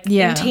about, like,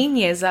 Yeah. in teen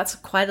years, that's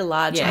quite a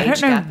large Yeah. I age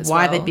don't know gap as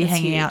why well. they'd be That's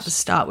hanging huge. out to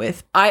start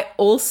with. I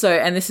also,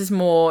 and this is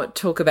more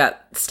talk about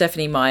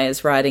Stephanie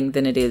Meyer's writing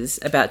than it is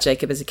about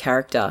Jacob as a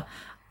character,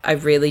 I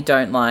really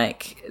don't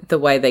like the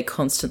way they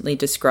constantly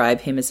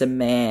describe him as a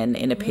man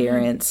in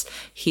appearance.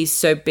 He's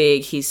so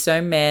big, he's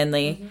so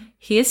manly.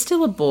 He is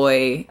still a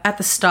boy. At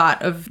the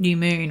start of New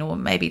Moon or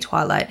maybe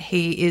Twilight,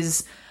 he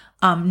is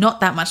not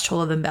that much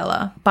taller than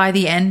Bella. By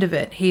the end of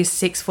it, he's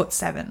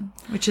 6'7",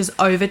 which is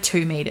over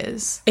 2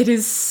 meters. It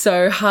is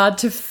so hard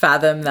to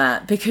fathom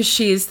that because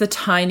she is the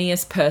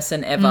tiniest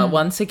person ever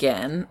once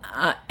again.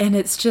 And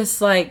it's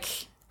just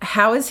like,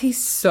 how is he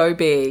so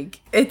big?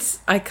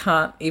 I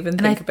can't even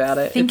think about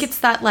it. I think it's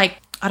that,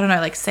 like, I don't know,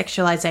 like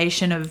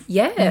sexualization of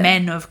Yeah.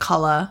 men of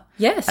color.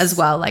 Yes. As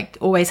well. Like,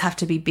 always have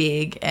to be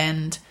big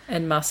and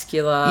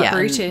muscular. Yeah. and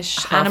Brutish,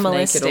 half naked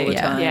animalistic. all the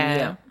time.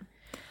 Yeah.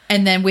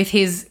 And then with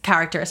his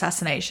character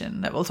assassination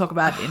that we'll talk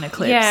about in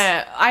Eclipse.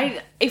 Yeah,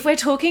 if we're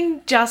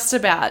talking just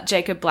about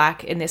Jacob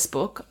Black in this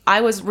book,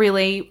 I was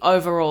really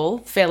overall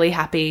fairly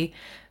happy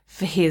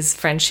for his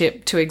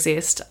friendship to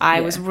exist.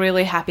 I was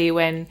really happy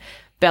when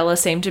Bella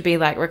seemed to be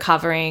like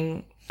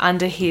recovering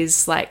under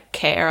his like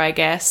care, I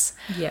guess.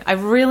 Yeah. I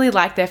really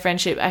liked their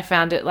friendship. I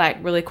found it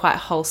like really quite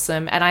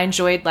wholesome, and I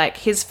enjoyed like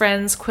his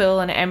friends Quill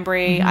and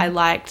Embry. I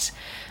liked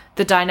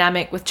the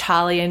dynamic with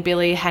Charlie and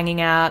Billy hanging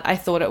out. I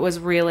thought it was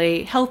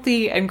really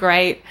healthy and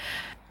great.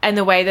 And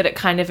the way that it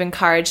kind of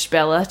encouraged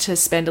Bella to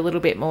spend a little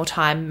bit more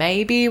time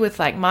maybe with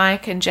like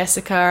Mike and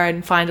Jessica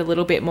and find a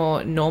little bit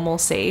more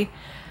normalcy.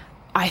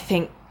 I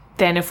think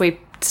then if we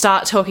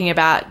start talking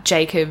about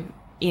Jacob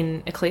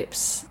in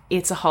Eclipse,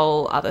 it's a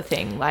whole other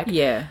thing. Like,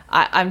 Yeah.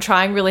 I'm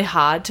trying really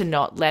hard to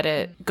not let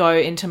it go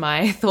into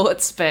my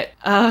thoughts, but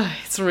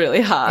it's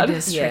really hard. It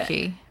is Yeah.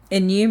 tricky.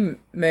 In New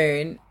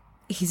Moon,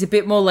 he's a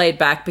bit more laid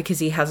back because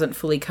he hasn't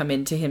fully come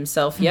into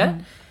himself yet.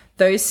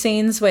 Those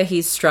scenes where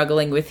he's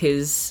struggling with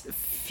his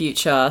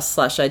future /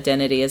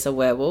 identity as a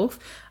werewolf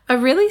are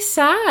really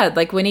sad.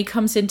 Like when he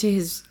comes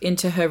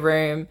into her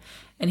room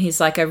and he's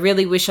like, I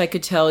really wish I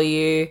could tell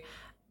you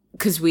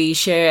because we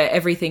share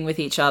everything with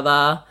each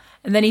other.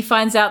 And then he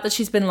finds out that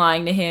she's been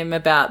lying to him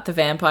about the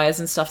vampires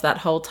and stuff that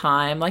whole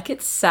time. Like,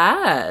 it's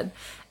sad.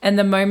 And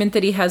the moment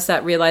that he has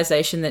that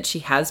realization that she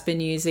has been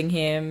using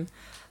him,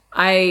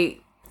 I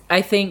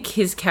think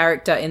his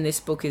character in this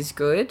book is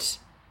good,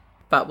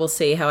 but we'll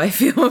see how I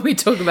feel when we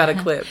talk about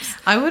Eclipse.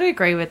 I would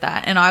agree with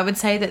that. And I would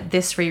say that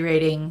this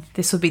rereading,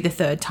 this will be the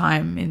third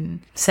time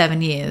in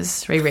 7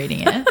 years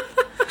rereading it.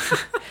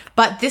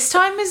 But this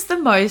time is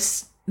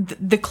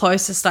the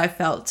closest I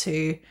felt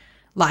to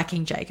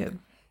liking Jacob.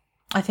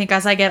 I think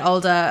as I get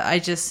older,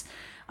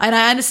 and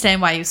I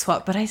understand why you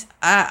swap, but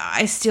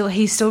he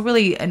still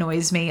really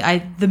annoys me.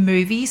 The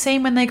movie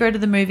scene when they go to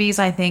the movies,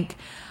 I think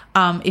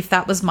if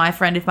that was my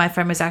friend, if my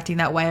friend was acting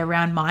that way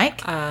around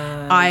Mike,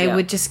 I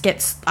would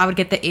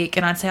get the ick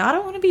and I'd say, I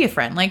don't want to be your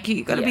friend. Like,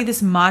 you got to be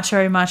this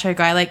macho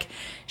guy. Like,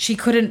 she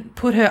couldn't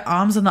put her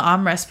arms on the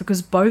armrest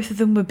because both of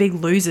them were big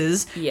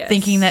losers, Yes.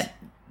 thinking that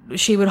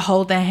she would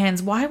hold their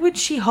hands. Why would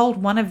she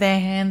hold one of their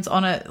hands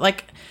at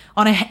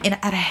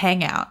a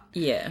hangout?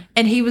 Yeah.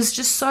 And he was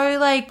just so,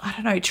 like, I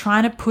don't know,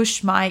 trying to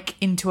push Mike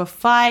into a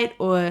fight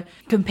or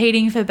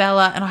competing for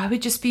Bella, and I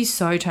would just be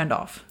so turned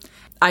off.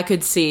 I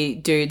could see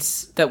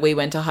dudes that we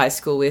went to high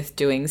school with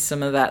doing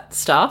some of that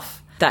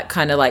stuff, that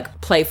kind of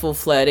like playful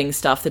flirting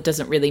stuff that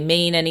doesn't really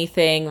mean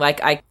anything. Like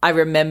I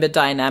remember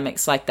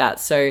dynamics like that.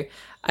 So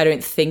I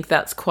don't think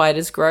that's quite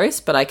as gross,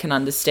 but I can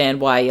understand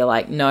why you're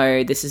like,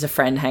 no, this is a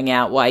friend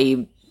hangout. Why are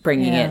you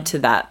bringing it to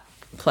that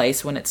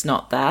place when it's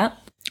not that?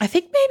 I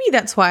think maybe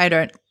that's why I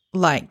don't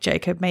like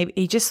Jacob. Maybe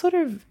he just sort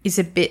of is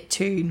a bit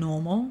too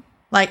normal.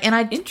 Like,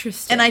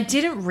 Interesting. And I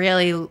didn't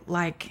really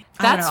like.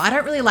 I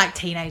don't really like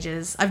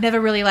teenagers. I've never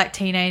really liked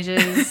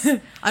teenagers.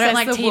 I don't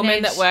like the teenage.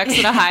 woman that works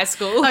at a high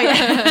school. Oh,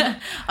 yeah.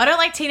 I don't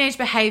like teenage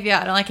behavior.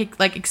 I don't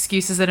like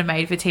excuses that are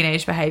made for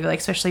teenage behavior, like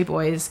especially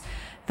boys,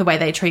 the way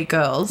they treat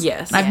girls.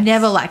 Yes. And I've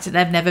never liked it.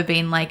 I've never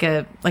been like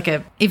a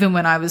even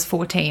when I was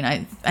 14,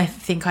 I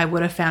think I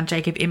would have found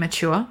Jacob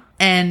immature.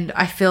 And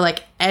I feel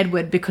like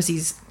Edward, because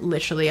he's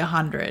literally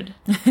 100,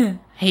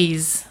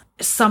 he's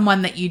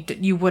someone that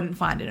you wouldn't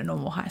find in a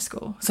normal high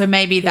school. So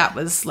maybe that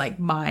was like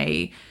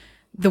why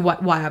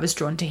I was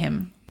drawn to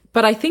him.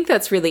 But I think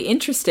that's really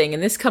interesting.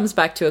 And this comes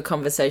back to a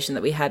conversation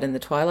that we had in the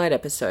Twilight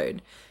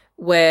episode,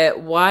 where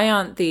why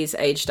aren't these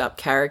aged up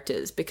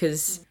characters?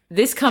 Because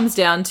this comes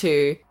down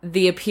to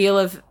the appeal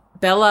of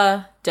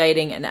Bella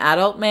dating an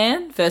adult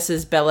man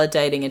versus Bella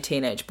dating a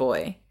teenage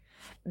boy.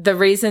 The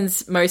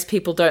reasons most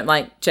people don't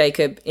like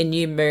Jacob, in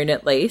New Moon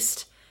at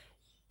least,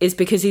 is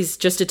because he's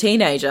just a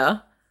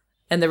teenager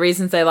And the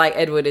reasons they like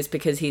Edward is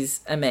because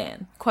he's a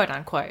man. Quote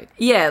unquote.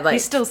 Yeah, like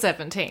He's still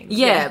 17.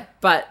 yeah,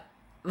 but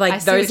I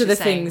like see those what are the you're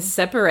saying. things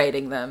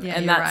separating them, Yeah,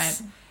 and you're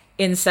that's right.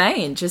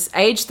 insane. Just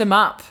age them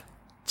up.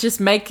 Just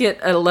make it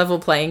a level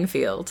playing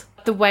field.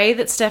 The way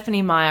that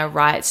Stephanie Meyer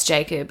writes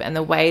Jacob and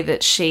the way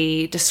that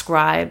she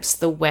describes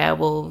the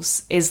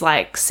werewolves is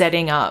like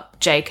setting up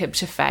Jacob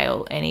to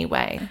fail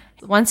anyway.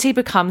 Once he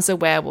becomes a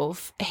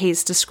werewolf,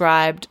 he's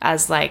described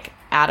as like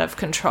out of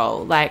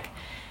control. Like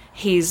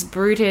he's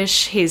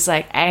brutish, he's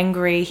like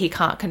angry, he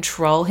can't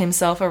control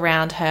himself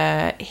around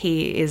her.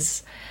 He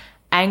is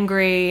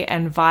angry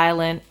and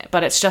violent,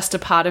 but it's just a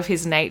part of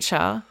his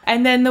nature.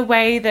 And then the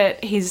way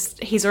that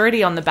he's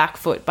already on the back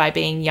foot by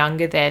being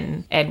younger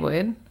than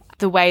Edward.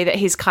 The way that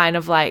he's kind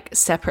of like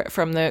separate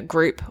from the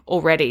group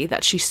already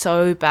that she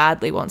so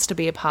badly wants to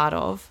be a part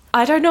of.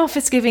 I don't know if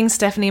it's giving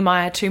Stephanie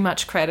Meyer too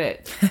much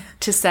credit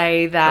to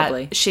say that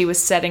Probably. she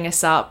was setting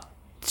us up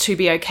to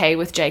be okay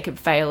with Jacob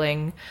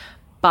failing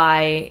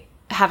by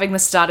having the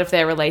start of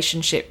their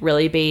relationship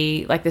really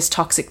be like this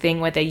toxic thing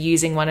where they're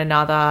using one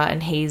another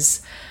and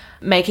he's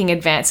making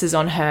advances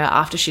on her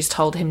after she's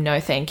told him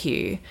no thank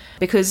you.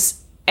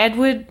 Because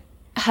Edward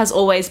has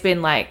always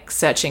been like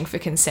searching for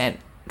consent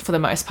for the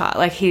most part.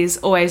 Like he's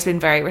always been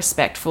very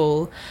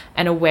respectful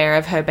and aware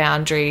of her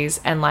boundaries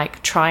and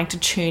like trying to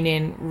tune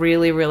in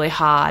really, really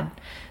hard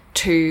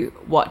to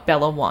what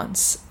Bella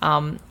wants.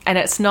 And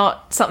it's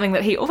not something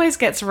that he always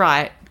gets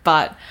right,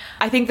 but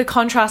I think the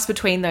contrast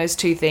between those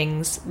two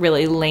things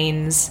really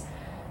leans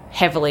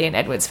heavily in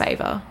Edward's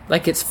favour.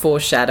 Like it's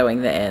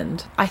foreshadowing the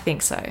end. I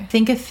think so. I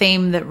think a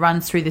theme that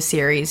runs through the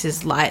series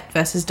is light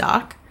versus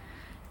dark.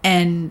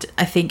 And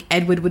I think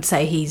Edward would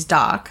say he's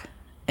dark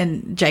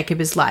and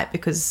Jacob is light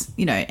because,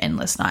 you know,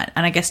 endless night.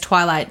 And I guess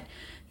Twilight,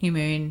 New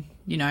Moon,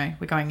 you know,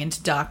 we're going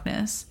into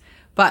darkness.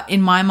 But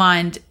in my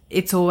mind,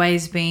 it's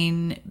always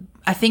been,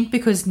 I think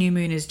because New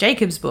Moon is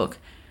Jacob's book,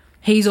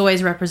 he's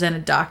always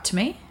represented dark to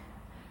me.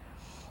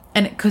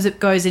 And because it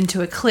goes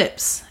into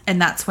eclipse,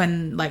 and that's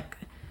when, like,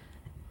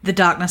 the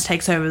darkness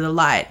takes over the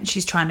light. And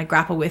she's trying to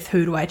grapple with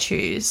who do I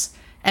choose.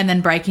 And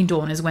then Breaking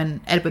Dawn is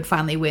when Edward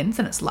finally wins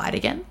and it's light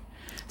again.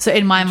 So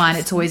in my mind,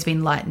 it's always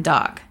been light and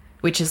dark,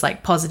 which is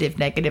like positive,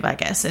 negative, I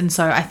guess. And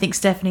so I think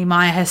Stephanie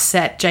Meyer has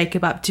set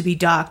Jacob up to be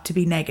dark, to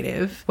be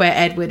negative, where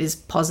Edward is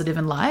positive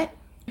and light.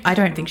 I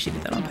don't think she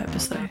did that on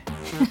purpose, though.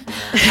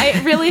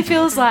 It really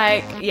feels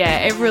like, yeah,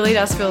 it really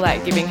does feel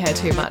like giving her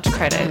too much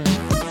credit.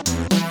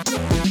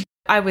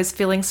 I was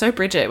feeling so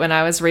Bridget when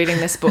I was reading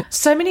this book.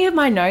 So many of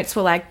my notes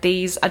were like,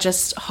 these are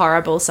just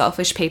horrible,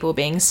 selfish people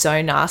being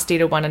so nasty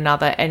to one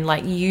another and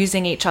like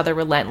using each other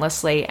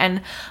relentlessly.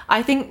 And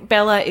I think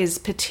Bella is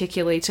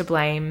particularly to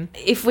blame.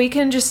 If we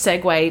can just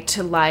segue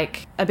to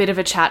like a bit of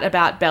a chat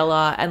about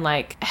Bella and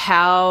like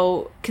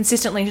how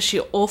consistently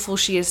awful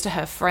she is to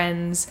her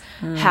friends,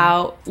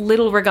 how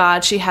little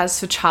regard she has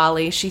for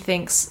Charlie. She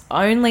thinks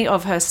only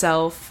of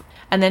herself.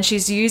 And then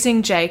she's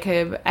using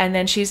Jacob, and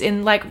then she's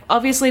in, like,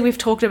 obviously we've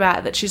talked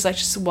about that she's, like,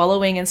 just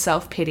wallowing in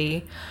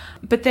self-pity.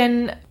 But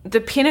then the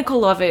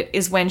pinnacle of it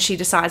is when she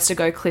decides to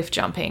go cliff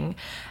jumping.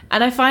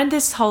 And I find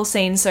this whole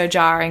scene so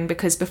jarring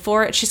because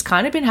before it, she's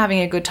kind of been having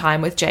a good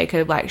time with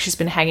Jacob. Like, she's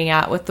been hanging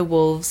out with the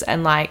wolves,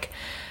 and, like,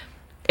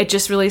 it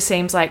just really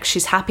seems like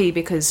she's happy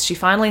because she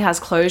finally has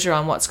closure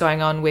on what's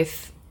going on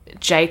with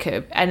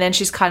Jacob. And then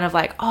she's kind of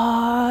like,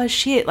 oh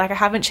shit, like I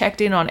haven't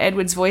checked in on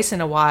Edward's voice in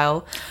a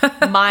while,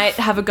 might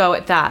have a go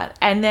at that.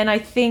 And then I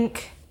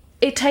think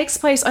it takes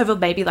place over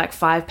maybe like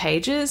 5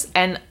 pages,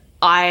 and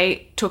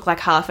I took like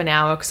half an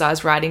hour because I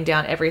was writing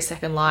down every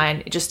second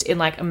line just in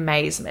like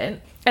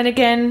amazement. And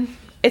again,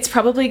 it's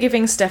probably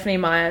giving Stephanie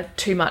Meyer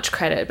too much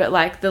credit, but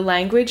like the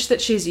language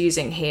that she's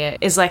using here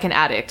is like an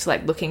addict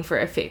like looking for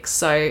a fix.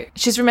 So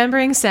she's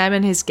remembering Sam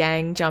and his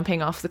gang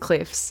jumping off the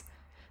cliffs.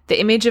 The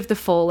image of the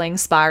falling,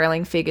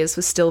 spiraling figures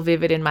was still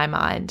vivid in my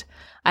mind.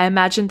 I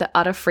imagined the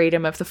utter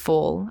freedom of the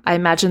fall. I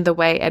imagined the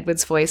way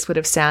Edward's voice would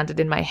have sounded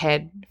in my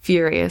head,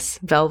 furious,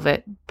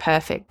 velvet,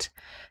 perfect.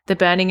 The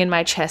burning in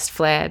my chest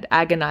flared,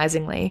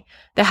 agonizingly.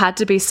 There had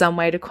to be some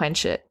way to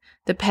quench it.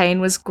 The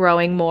pain was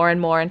growing more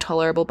and more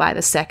intolerable by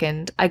the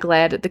second. I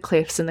glared at the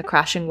cliffs and the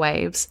crashing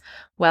waves.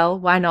 Well,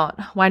 why not?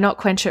 Why not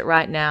quench it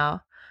right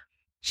now?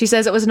 She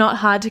says it was not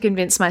hard to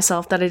convince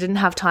myself that I didn't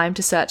have time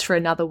to search for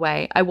another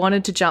way. I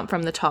wanted to jump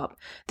from the top.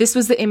 This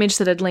was the image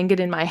that had lingered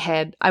in my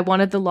head. I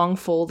wanted the long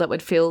fall that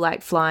would feel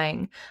like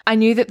flying. I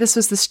knew that this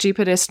was the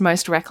stupidest,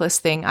 most reckless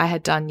thing I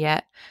had done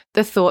yet.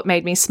 The thought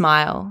made me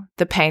smile.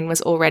 The pain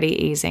was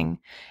already easing,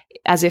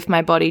 as if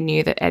my body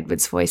knew that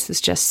Edward's voice was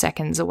just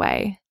seconds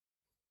away.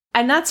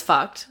 And that's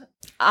fucked.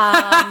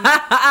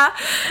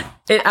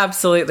 It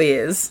absolutely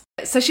is.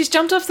 So she's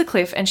jumped off the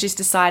cliff and she's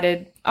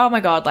decided, oh my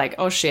God, like,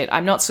 oh shit,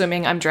 I'm not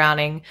swimming, I'm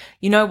drowning.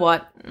 You know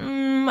what?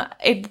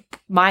 It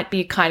might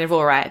be kind of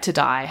all right to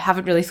die.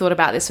 Haven't really thought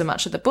about this for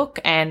much of the book,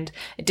 and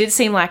it did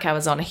seem like I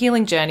was on a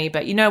healing journey,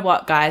 but you know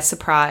what, guys?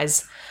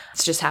 Surprise.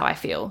 It's just how I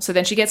feel. So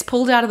then she gets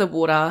pulled out of the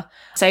water,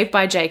 saved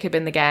by Jacob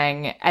and the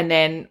gang, and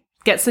then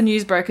gets the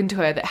news broken to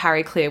her that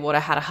Harry Clearwater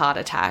had a heart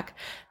attack.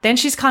 Then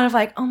she's kind of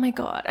like, oh my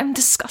God, I'm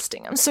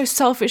disgusting. I'm so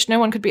selfish. No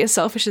one could be as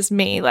selfish as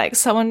me. Like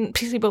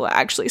people are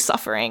actually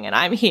suffering and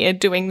I'm here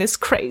doing this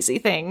crazy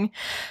thing.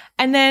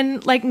 And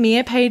then like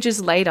mere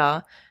pages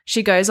later,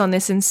 she goes on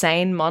this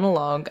insane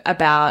monologue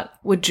about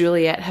would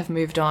Juliet have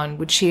moved on?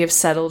 Would she have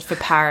settled for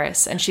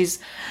Paris? And she's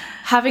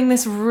having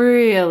this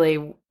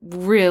really,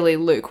 really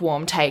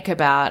lukewarm take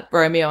about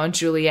Romeo and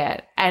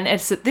Juliet. And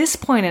it's at this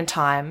point in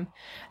time,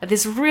 at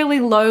this really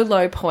low,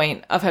 low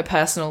point of her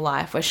personal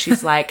life where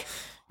she's like,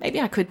 maybe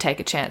I could take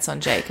a chance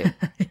on Jacob.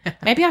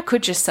 Maybe I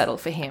could just settle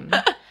for him.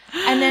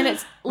 And then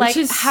it's like, which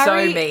is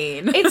Harry, so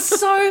mean. It's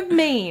so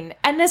mean.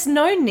 And there's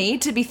no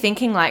need to be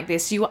thinking like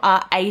this. You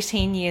are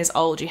 18 years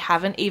old. You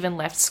haven't even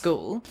left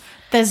school.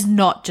 There's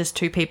not just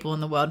two people in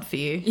the world for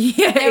you.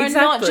 Yeah, There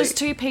exactly. are not just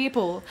two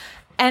people.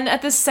 And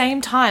at the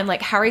same time,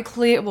 like Harry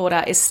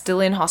Clearwater is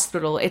still in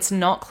hospital. It's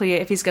not clear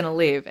if he's going to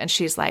live. And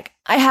she's like,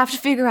 I have to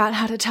figure out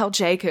how to tell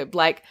Jacob.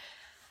 Like,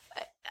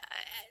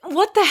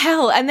 what the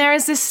hell? And there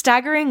is this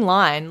staggering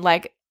line,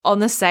 like on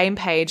the same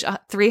page,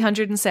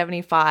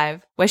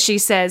 375, where she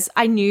says,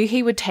 I knew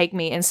he would take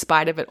me in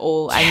spite of it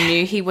all. I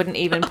knew he wouldn't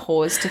even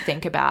pause to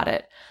think about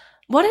it.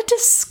 What a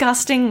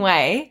disgusting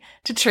way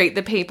to treat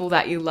the people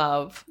that you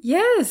love.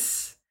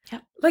 Yes.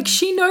 Yep. Like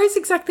she knows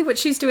exactly what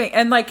she's doing.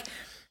 And like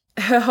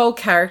her whole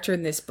character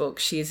in this book,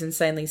 she is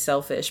insanely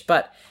selfish.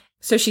 But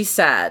so she's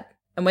sad.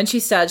 And when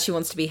she's sad, she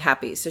wants to be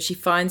happy. So she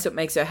finds what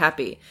makes her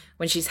happy.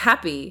 When she's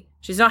happy,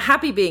 she's not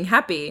happy being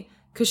happy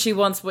because she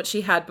wants what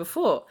she had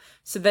before.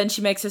 So then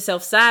she makes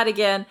herself sad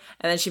again.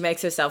 And then she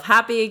makes herself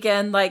happy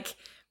again. Like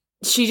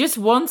she just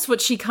wants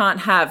what she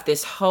can't have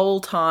this whole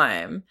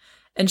time.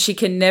 And she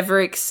can never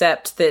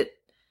accept that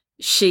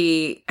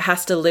she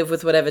has to live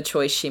with whatever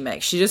choice she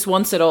makes. She just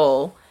wants it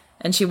all.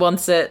 And she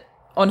wants it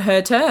on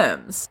her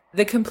terms.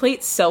 The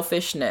complete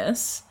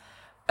selfishness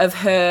of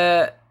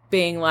her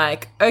being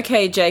like,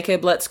 okay,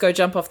 Jacob, let's go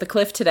jump off the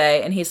cliff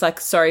today. And he's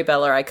like, sorry,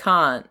 Bella, I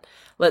can't.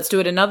 Let's do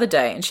it another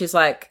day. And she's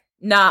like,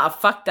 nah,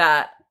 fuck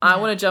that. I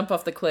want to jump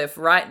off the cliff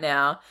right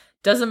now.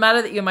 Doesn't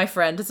matter that you're my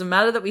friend. Doesn't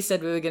matter that we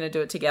said we were going to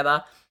do it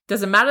together.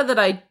 Doesn't matter that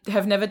I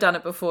have never done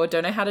it before.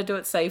 Don't know how to do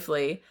it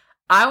safely.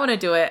 I want to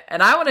do it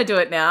and I want to do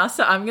it now.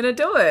 So I'm going to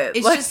do it.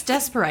 It's just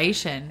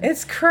desperation.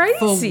 It's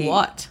crazy. For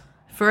what?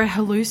 For a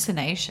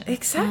hallucination.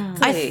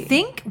 Exactly. I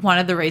think one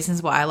of the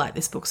reasons why I like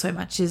this book so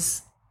much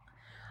is,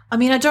 I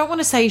mean, I don't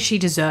want to say she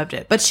deserved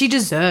it, but she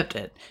deserved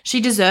it. She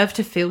deserved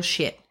to feel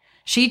shit.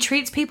 She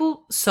treats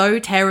people so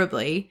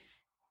terribly.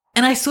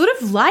 And I sort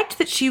of liked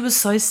that she was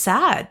so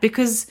sad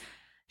because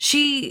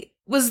she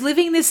was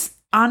living this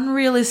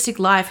unrealistic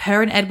life.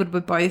 Her and Edward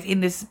were both in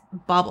this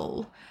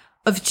bubble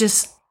of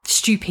just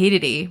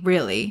stupidity,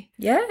 really.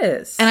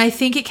 Yes. And I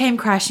think it came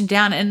crashing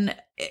down, and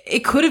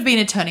it could have been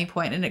a turning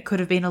point and it could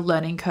have been a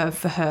learning curve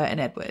for her and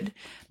Edward,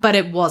 but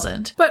it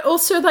wasn't. But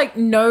also, like,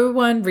 no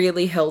one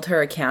really held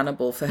her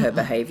accountable for her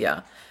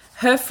behavior.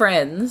 Her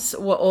friends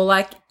were all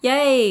like,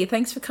 yay,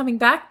 thanks for coming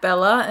back,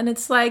 Bella. And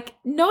it's like,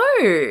 no.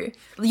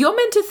 You're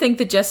meant to think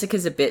that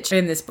Jessica's a bitch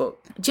in this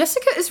book.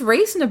 Jessica is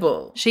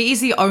reasonable. She is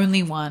the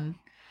only one.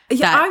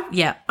 I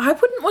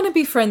wouldn't want to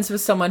be friends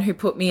with someone who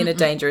put me in a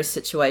dangerous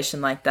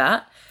situation like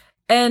that.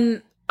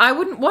 And I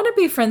wouldn't want to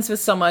be friends with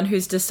someone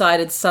who's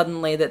decided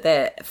suddenly that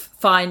they're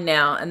fine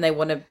now and they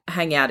want to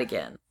hang out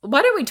again.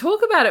 Why don't we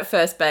talk about it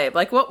first, babe?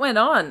 Like, what went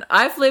on?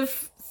 I've lived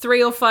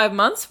 3 or 5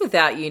 months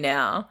without you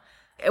now.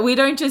 We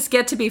don't just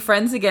get to be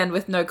friends again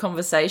with no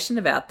conversation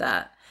about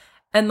that.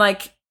 And,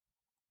 like,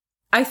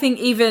 I think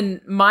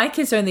even Mike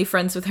is only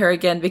friends with her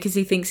again because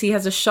he thinks he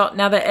has a shot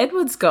now that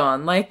Edward's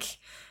gone. Like,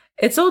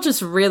 it's all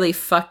just really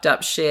fucked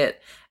up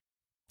shit.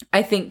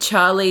 I think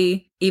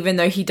Charlie, even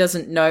though he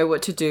doesn't know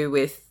what to do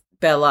with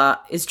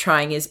Bella, is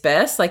trying his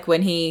best. Like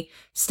when he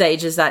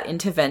stages that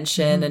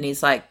intervention and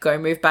he's like, go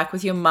move back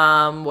with your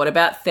mum. What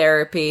about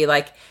therapy?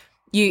 Like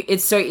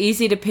it's so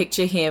easy to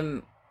picture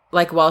him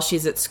like while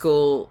she's at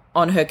school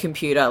on her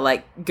computer,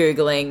 like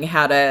Googling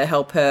how to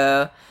help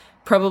her,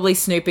 probably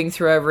snooping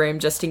through her room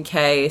just in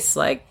case.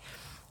 Like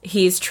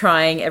he's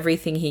trying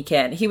everything he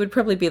can. He would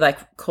probably be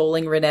like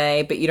calling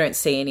Renee, but you don't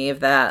see any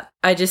of that.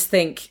 I just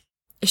think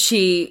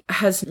she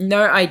has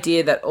no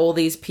idea that all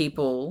these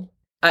people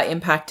are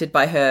impacted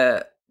by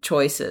her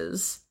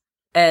choices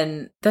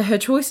and that her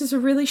choices are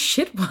really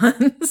shit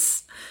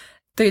ones.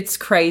 It's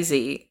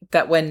crazy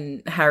that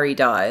when Harry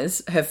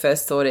dies, her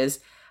first thought is,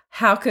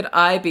 how could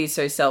I be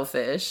so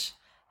selfish?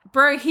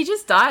 Bro, he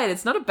just died.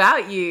 It's not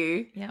about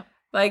you. Yeah.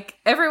 Like,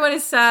 everyone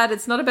is sad.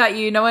 It's not about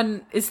you. No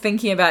one is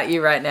thinking about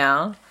you right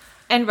now.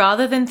 And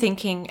rather than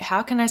thinking,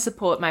 how can I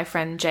support my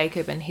friend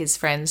Jacob and his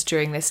friends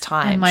during this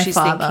time? And my she's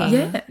father.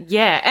 thinking,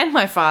 and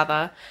my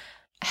father.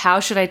 How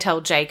should I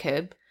tell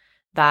Jacob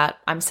that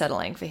I'm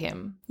settling for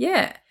him?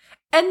 Yeah.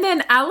 And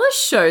then Alice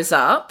shows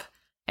up.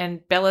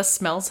 And Bella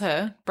smells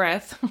her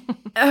breath.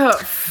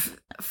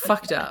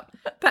 Fucked up.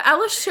 But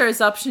Alice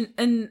shows up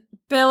and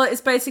Bella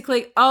is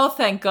basically, oh,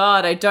 thank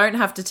God, I don't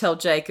have to tell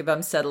Jacob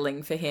I'm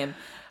settling for him.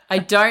 I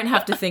don't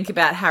have to think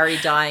about Harry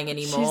dying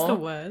anymore. She's the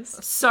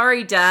worst.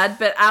 Sorry, Dad,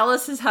 but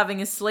Alice is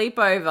having a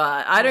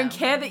sleepover. I don't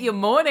care that you're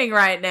mourning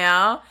right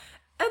now.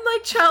 And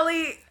like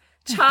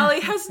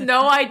Charlie has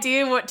no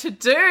idea what to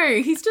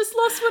do. He's just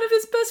lost one of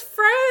his best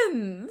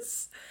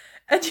friends.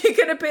 And you're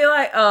going to be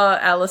like, oh,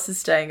 Alice is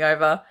staying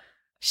over.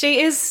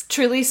 She is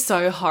truly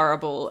so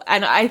horrible.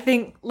 And I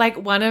think like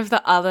one of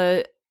the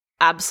other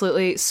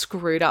absolutely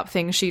screwed up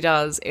things she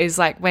does is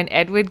like when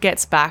Edward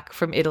gets back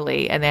from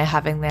Italy and they're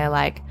having their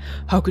like,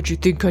 how could you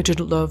think I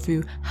didn't love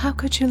you? How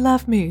could you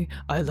love me?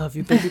 I love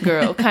you, baby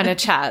girl kind of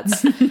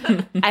chats.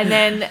 And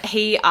then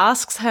he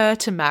asks her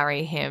to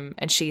marry him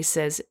and she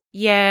says,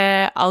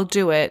 yeah, I'll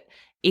do it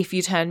if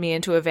you turn me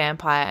into a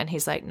vampire. And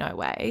he's like, no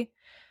way.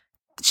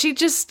 She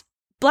just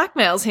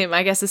blackmails him,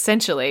 I guess,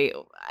 essentially.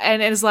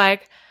 And is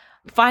like,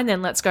 fine,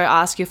 then let's go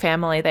ask your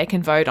family. They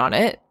can vote on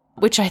it,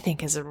 which I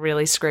think is a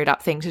really screwed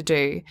up thing to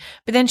do.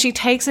 But then she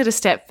takes it a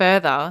step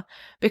further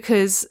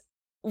because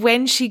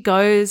when she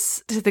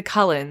goes to the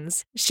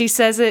Cullens, she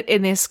says it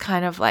in this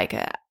kind of like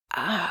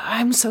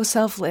I'm so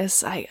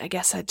selfless. I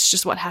guess it's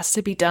just what has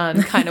to be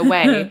done kind of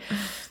way.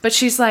 But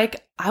she's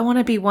like, I want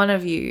to be one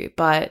of you,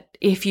 but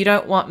if you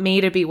don't want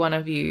me to be one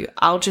of you,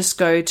 I'll just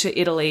go to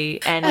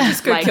Italy and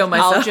just go kill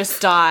myself. I'll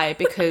just die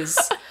because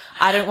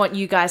I don't want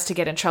you guys to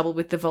get in trouble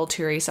with the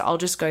Volturi, so I'll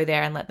just go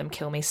there and let them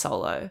kill me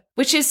solo.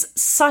 Which is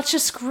such a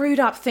screwed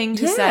up thing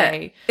to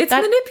say. It's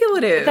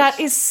manipulative. That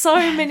is so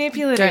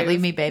manipulative. Don't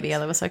leave me, baby,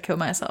 otherwise I'll kill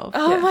myself.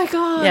 Oh my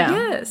God. Yeah.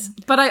 Yes.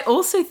 But I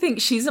also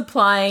think she's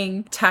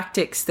applying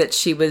tactics that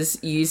she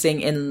was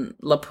using in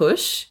La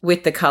Push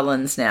with the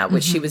Cullens now,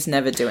 which she was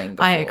never doing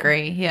before. I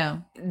agree, yeah.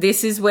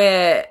 This is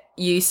where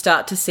you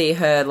start to see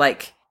her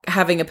like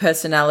having a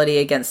personality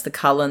against the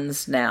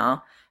Cullens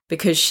now,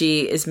 because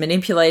she is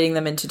manipulating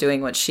them into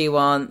doing what she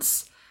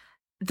wants.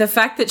 The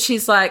fact that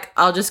she's like,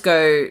 I'll just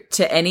go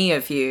to any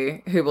of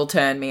you who will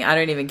turn me. I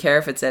don't even care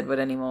if it's Edward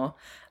anymore.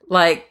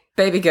 Like,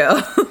 baby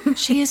girl.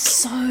 She is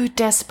so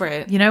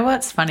desperate. You know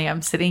what's funny?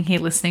 I'm sitting here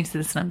listening to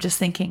this and I'm just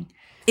thinking,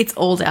 it's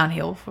all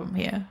downhill from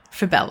here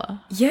for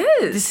Bella.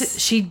 Yes.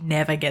 She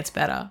never gets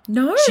better.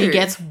 No. She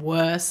gets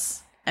worse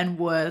and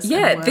worse.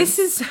 Yeah, and worse. this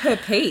is her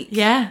peak.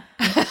 Yeah.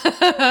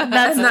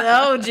 That's an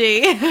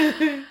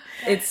OG.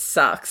 It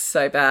sucks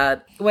so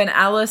bad. When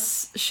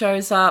Alice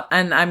shows up,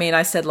 and I mean,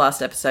 I said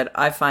last episode,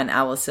 I find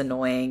Alice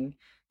annoying.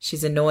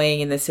 She's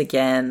annoying in this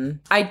again.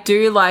 I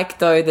do like,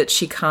 though, that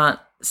she can't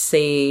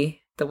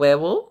see the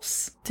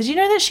werewolves. Did you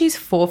know that she's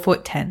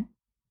 4'10"?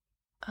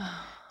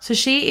 So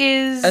she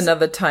is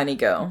Another tiny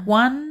girl.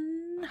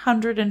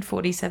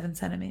 147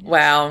 centimeters.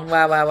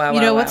 Wow.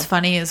 You know what's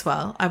funny as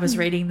well? I was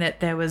reading that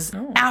there was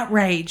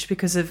outrage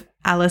because of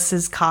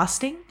Alice's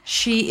casting.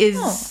 She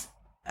is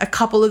a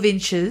couple of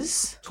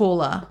inches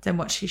taller than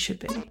what she should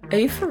be. Are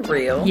you for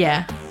real?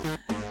 Yeah.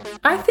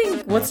 I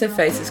think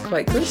What's-Her-Face is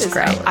quite good. She's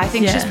great. I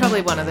think Yeah. she's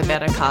probably one of the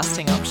better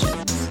casting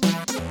options.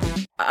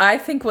 I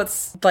think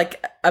what's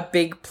like a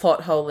big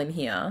plot hole in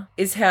here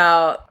is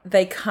how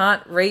they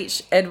can't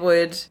reach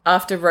Edward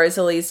after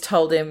Rosalie's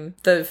told him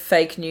the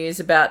fake news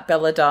about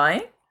Bella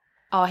dying.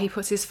 Oh, he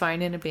puts his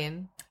phone in a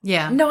bin.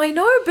 Yeah. No, I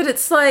know, but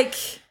it's like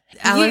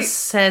Alice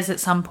says at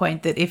some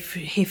point that if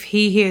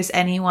he hears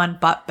anyone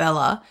but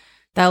Bella,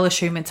 they'll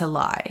assume it's a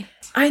lie.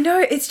 I know,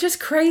 it's just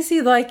crazy.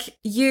 Like,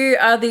 you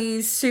are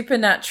these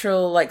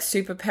supernatural, like,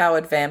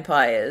 superpowered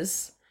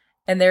vampires,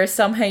 and there is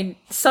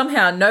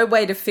somehow no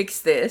way to fix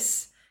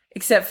this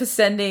except for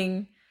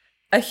sending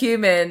a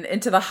human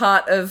into the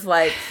heart of,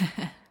 like,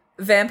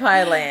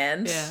 vampire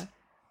land. Yeah.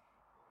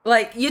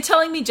 Like, you're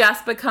telling me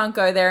Jasper can't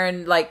go there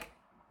and, like,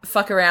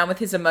 fuck around with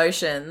his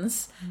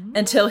emotions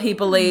until he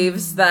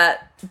believes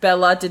that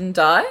Bella didn't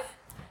die?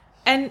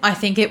 And I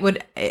think it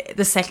would,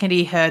 the second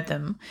he heard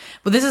them,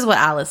 well, this is what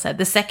Alice said,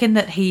 the second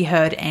that he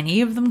heard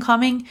any of them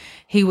coming,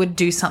 he would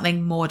do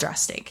something more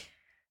drastic.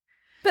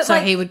 But So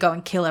like, he would go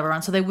and kill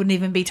everyone, so there wouldn't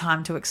even be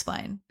time to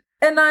explain.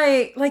 and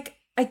I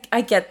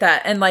get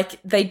that, and like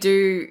they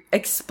do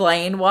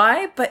explain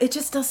why, but it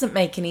just doesn't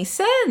make any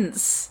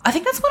sense. I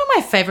think that's one of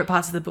my favourite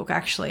parts of the book,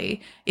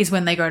 actually, is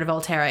when they go to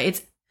Volterra.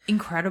 It's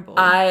incredible.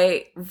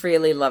 I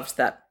really loved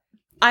that.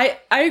 I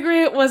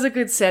agree it was a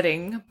good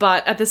setting,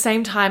 but at the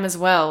same time as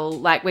well,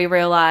 like we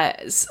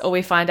realize or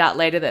we find out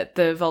later that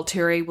the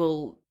Volturi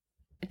will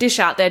dish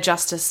out their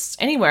justice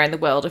anywhere in the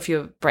world if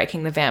you're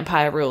breaking the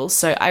vampire rules.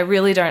 So I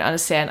really don't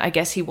understand. I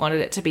guess he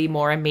wanted it to be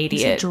more He's a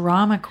immediate.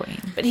 drama queen.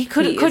 But he He is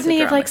couldn't a he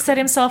have drama like set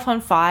himself on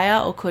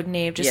fire, or couldn't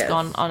he have just Yes.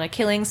 gone on a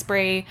killing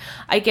spree?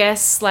 I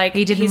guess like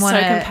He didn't he's so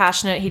wanna-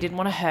 compassionate, he didn't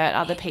want to hurt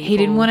other people. He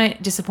didn't want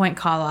to disappoint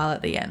Carlisle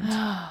at the end.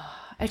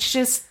 It's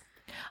just,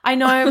 I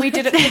know we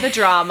did it for the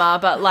drama,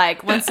 but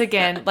like once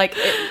again, like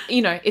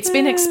it's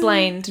been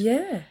explained,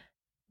 Yeah.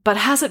 but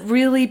has it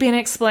really been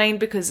explained?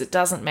 Because it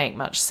doesn't make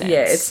much sense.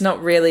 Yeah, it's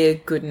not really a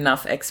good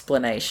enough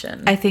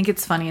explanation. I think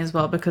it's funny as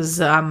well because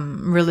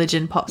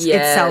religion pops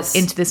Yes. itself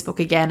into this book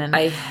again, and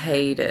I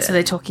hate it. so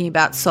they're talking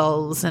about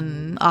souls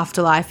and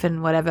afterlife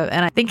and whatever.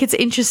 And I think it's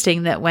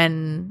interesting that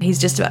when he's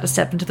just about to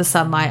step into the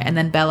sunlight and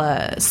then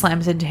Bella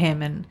slams into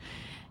him and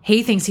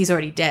he thinks he's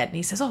already dead. And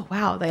he says, oh,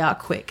 wow, they are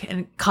quick.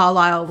 And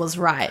Carlisle was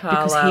right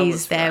because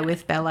he's there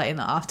with Bella in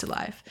the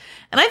afterlife.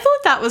 And I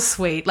thought that was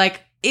sweet.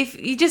 Like, if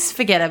you just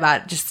forget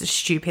about just the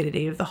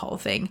stupidity of the whole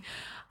thing,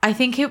 I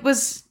think it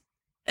was,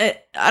 I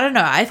don't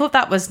know, I thought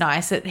that was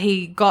nice that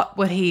he got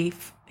what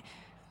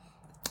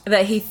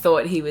that he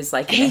thought he was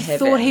like in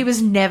heaven. Thought he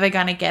was never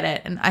going to get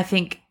it. And I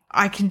think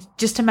I can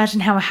just imagine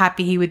how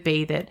happy he would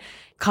be that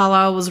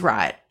Carlisle was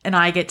right and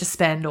I get to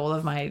spend all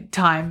of my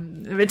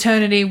time,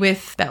 eternity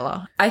with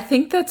Bella. I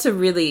think that's a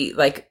really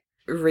like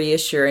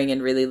reassuring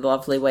and really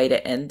lovely way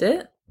to end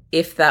it.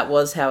 If that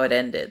was how it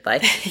ended.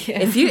 Like,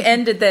 if you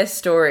ended their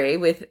story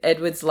with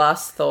Edward's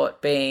last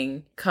thought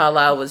being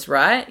Carlisle was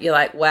right, you're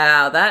like,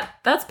 wow,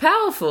 that's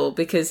powerful,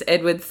 because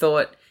Edward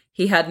thought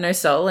he had no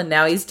soul and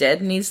now he's dead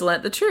and he's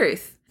learnt the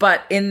truth.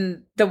 But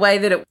in the way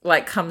that it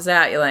like comes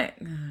out, you're like,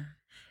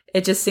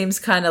 it just seems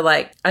kind of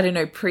like, I don't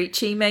know,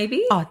 preachy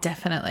maybe. Oh,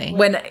 definitely.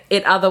 When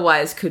it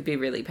otherwise could be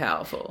really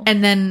powerful.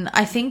 And then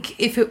I think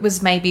if it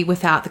was maybe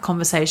without the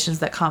conversations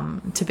that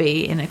come to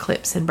be in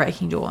Eclipse and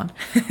Breaking Dawn,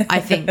 I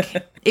think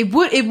it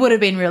would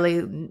have been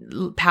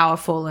really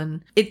powerful,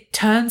 and it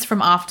turns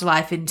from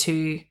afterlife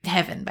into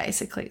heaven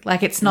basically.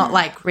 Like, it's not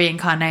like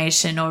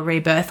reincarnation or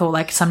rebirth or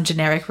like some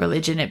generic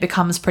religion. It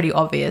becomes pretty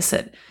obvious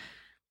that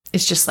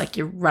it's just like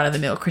your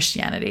run-of-the-mill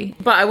Christianity.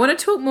 But I want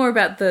to talk more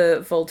about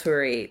the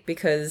Volturi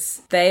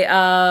because they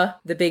are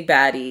the big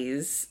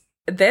baddies.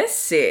 They're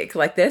sick.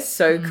 Like, they're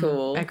so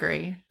cool.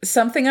 Agree.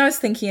 Something I was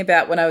thinking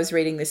about when I was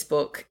reading this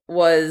book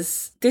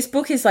was this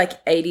book is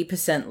like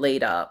 80%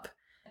 lead up,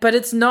 but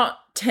it's not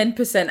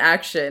 10%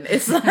 action.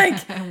 It's like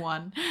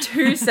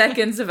 2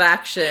 seconds of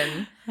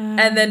action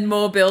and then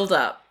more build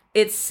up.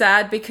 It's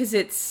sad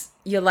because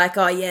you're like,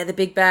 oh yeah, the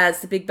big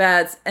bads.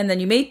 And then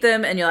you meet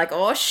them and you're like,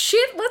 oh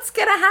shit, what's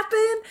going to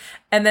happen?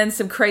 And then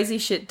some crazy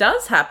shit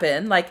does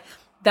happen. Like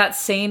that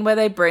scene where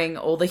they bring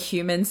all the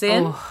humans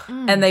in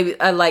and they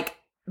are like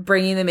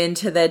bringing them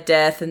into their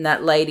death, and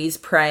that lady's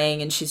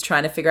praying and she's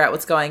trying to figure out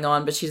what's going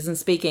on, but she doesn't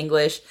speak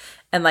English.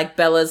 And like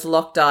Bella's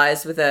locked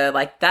eyes with her.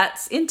 Like,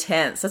 that's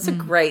intense. That's a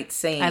great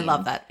scene. I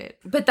love that bit.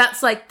 But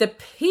that's like the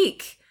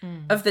peak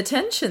of the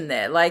tension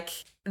there. Like,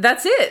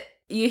 that's it.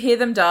 You hear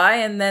them die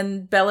and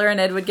then Bella and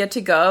Edward get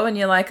to go and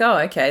you're like, oh,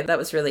 okay, that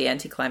was really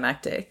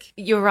anticlimactic.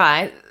 You're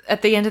right.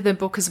 At the end of the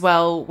book as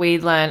well, we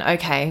learn,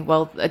 okay,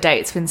 well, a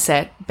date's been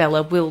set.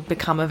 Bella will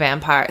become a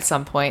vampire at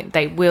some point.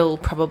 They will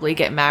probably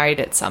get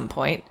married at some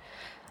point.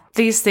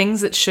 These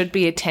things that should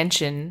be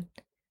attention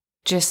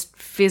just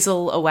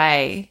fizzle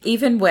away.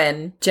 Even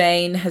when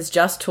Jane has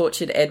just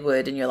tortured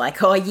Edward and you're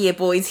like, oh, yeah,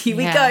 boys, here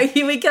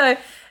we go.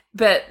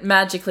 But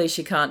magically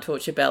she can't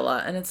torture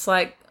Bella. And it's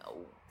like,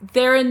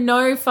 there are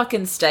no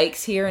fucking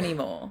stakes here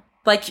anymore.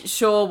 Like,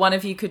 sure, one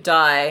of you could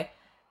die,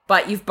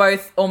 but you've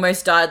both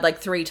almost died like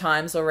 3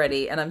 times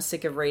already, and I'm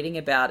sick of reading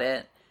about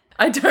it.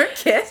 I don't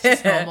care.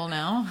 It's normal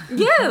now.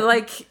 Yeah,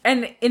 like,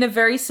 and in a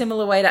very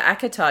similar way to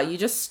ACOTAR, you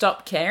just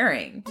stop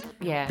caring.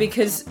 Yeah.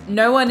 Because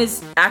no one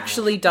is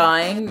actually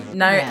dying.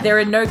 There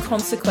are no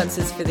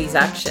consequences for these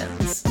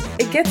actions.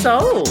 It gets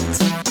old.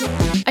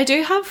 I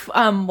do have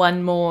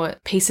one more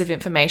piece of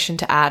information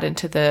to add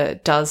into the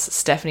Does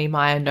Stephenie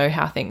Meyer Know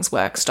How Things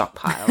Work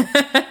stockpile.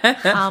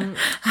 And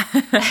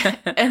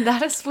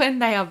that is when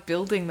they are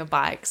building the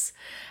bikes.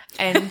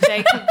 And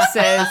Jacob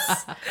says,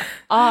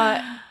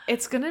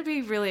 it's going to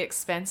be really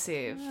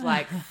expensive,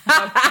 like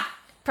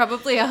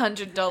probably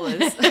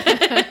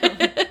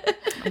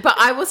 $100. But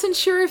I wasn't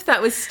sure if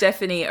that was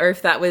Stephenie or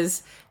if that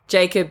was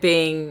Jacob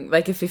being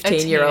like a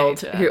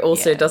 15-year-old who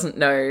also doesn't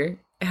know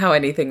how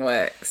anything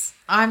works.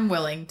 I'm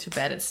willing to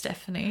bet it's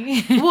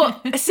Stephenie.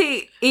 Well,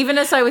 see, even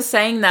as I was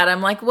saying that,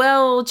 I'm like,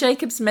 well,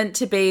 Jacob's meant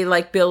to be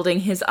like building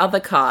his other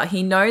car.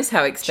 He knows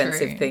how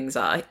expensive things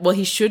are. Well,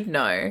 he should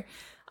know.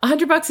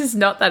 $100 is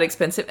not that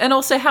expensive. And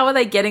also, how are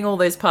they getting all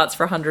those parts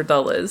for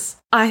 $100?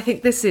 I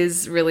think this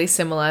is really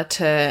similar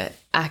to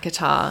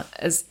ACOTAR,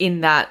 as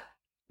in that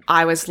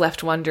I was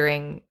left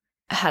wondering,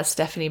 has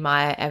Stephenie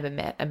Meyer ever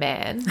met a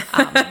man?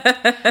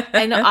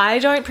 And I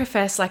don't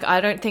profess, like, I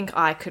don't think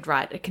I could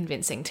write a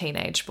convincing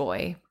teenage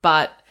boy.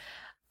 But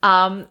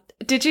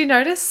did you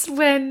notice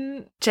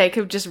when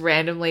Jacob just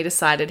randomly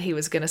decided he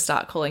was going to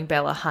start calling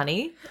Bella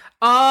honey?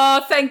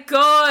 Oh, thank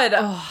God.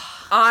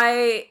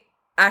 I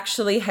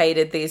actually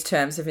hated these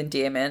terms of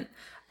endearment.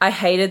 I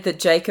hated that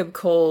Jacob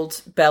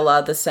called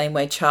Bella the same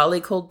way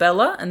Charlie called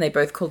Bella, and they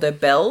both called her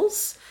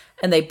Bells,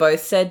 and they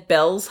both said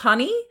Bells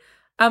honey.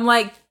 I'm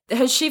like,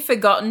 has she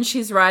forgotten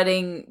she's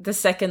writing the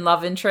second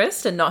love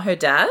interest and not her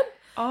dad?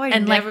 Oh, I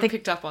never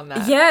picked up on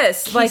that.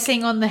 Yes.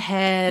 Kissing on the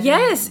head.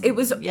 Yes, it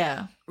was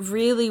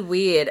really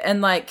weird. And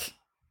like,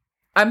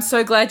 I'm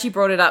so glad you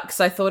brought it up because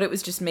I thought it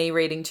was just me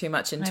reading too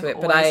much into it.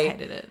 But I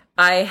hated it.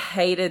 I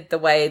hated the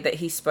way that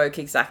he spoke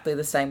exactly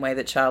the same way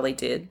that Charlie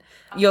did.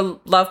 Your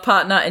love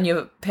partner and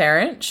your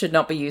parent should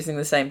not be using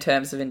the same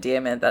terms of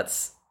endearment.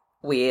 That's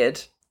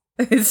weird.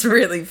 It's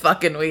really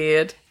fucking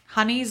weird.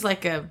 Honey's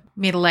like a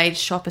middle-aged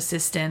shop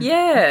assistant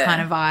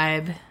kind of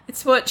vibe.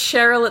 It's what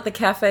Cheryl at the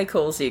cafe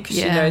calls you because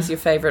she knows your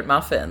favourite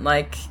muffin.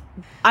 Like,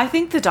 I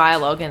think the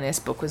dialogue in this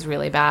book was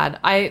really bad.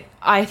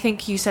 I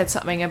think you said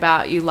something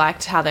about you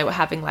liked how they were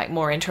having like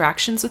more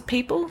interactions with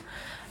people,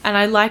 and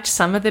I liked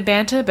some of the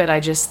banter, but I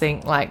just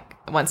think like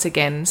once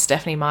again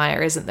Stephanie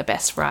Meyer isn't the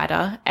best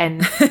writer,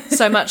 and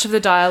so much of the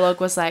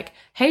dialogue was like,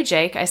 "Hey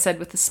Jake," I said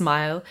with a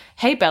smile.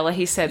 "Hey Bella,"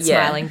 he said,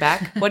 smiling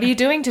back. "What are you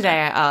doing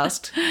today?" I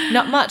asked.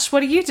 "Not much.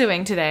 What are you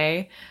doing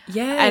today?"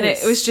 Yes. And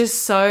it was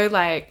just so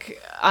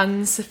like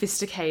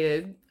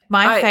unsophisticated.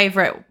 My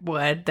favorite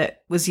word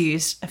that was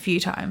used a few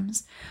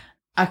times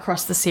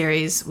across the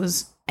series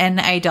was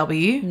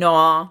NAW.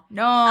 No.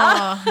 No.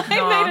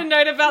 I made a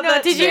note about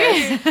that. did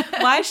you?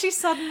 Why is she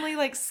suddenly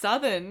like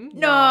Southern?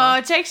 No,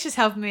 Jake's just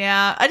helping me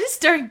out. I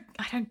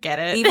don't get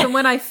it. Even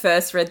when I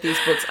first read these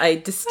books, I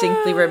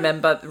distinctly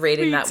remember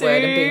reading that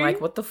word and being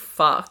like, what the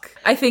fuck?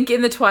 I think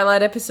in the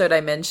Twilight episode I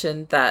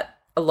mentioned that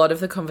a lot of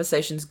the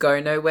conversations go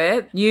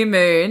nowhere. New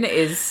Moon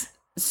is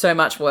so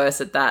much worse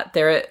at that.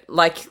 There are,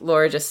 like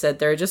Laura just said,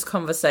 there are just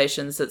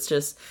conversations that's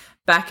just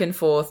back and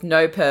forth,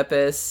 no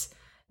purpose,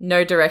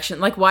 no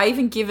direction. Like, why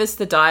even give us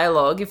the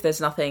dialogue if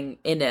there's nothing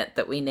in it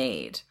that we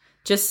need?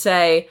 Just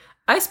say,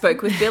 I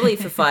spoke with Billy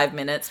for 5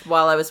 minutes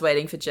while I was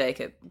waiting for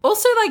Jacob.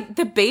 Also, like,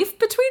 the beef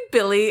between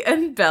Billy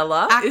and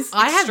Bella is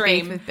I have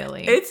extreme. beef with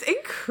Billy. It's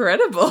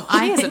incredible.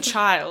 He is a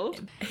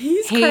child.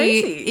 He's he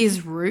crazy.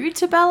 is rude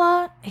to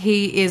Bella.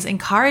 He is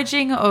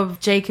encouraging of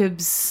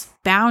Jacob's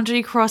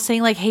boundary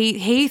crossing. Like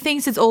he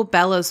thinks it's all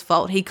Bella's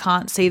fault. He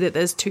can't see that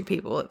there's two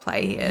people at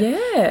play here.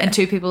 Yeah. And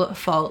two people at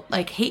fault.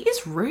 Like he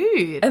is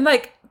rude. And,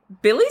 like,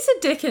 Billy's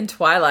a dick in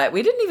Twilight.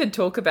 We didn't even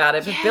talk about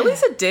it, but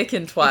Billy's a dick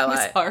in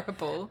Twilight. It's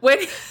horrible. When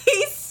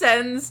he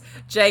sends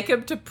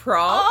Jacob to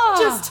prom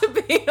just to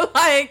be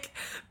like,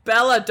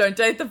 Bella, don't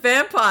date the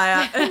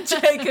vampire. And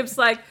Jacob's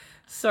like,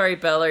 sorry,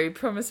 Bella, you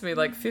promised me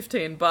like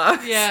 $15.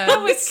 Yeah,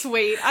 that was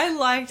sweet. I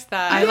liked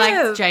that. I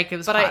liked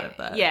Jacob's but part of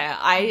that. Yeah,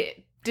 I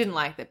didn't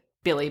like that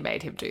Billy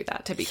made him do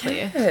that, to be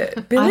clear. Yeah,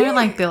 I don't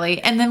like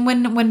Billy. And then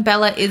when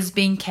Bella is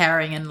being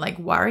caring and like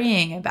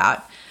worrying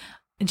about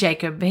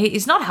Jacob,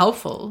 he's not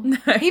helpful. No.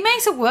 He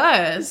makes it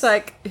worse. It's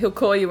like, he'll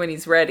call you when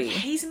he's ready.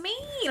 He's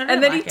mean.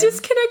 And then he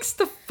disconnects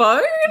the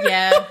phone.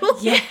 Yeah.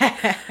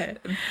 Yeah.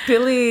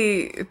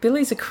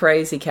 Billy's a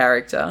crazy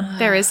character.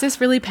 There is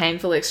this really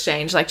painful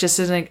exchange, like just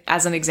as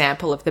an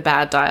example of the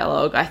bad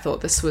dialogue. I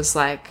thought this was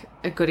like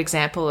a good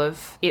example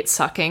of it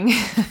sucking.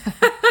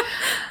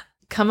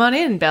 Come on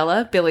in,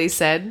 Bella, Billy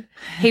said.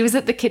 He was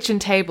at the kitchen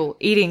table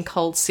eating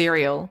cold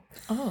cereal.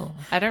 Oh.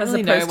 I don't As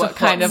really know opposed to what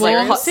kind of like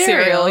warm hot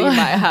cereal you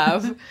might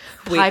have.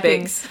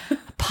 Weet-Bix.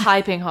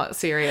 Piping hot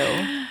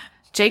cereal.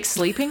 Jake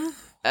sleeping?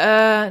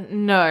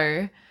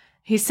 No.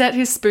 He set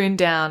his spoon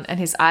down and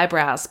his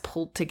eyebrows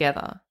pulled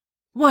together.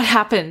 What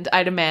happened?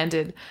 I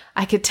demanded.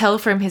 I could tell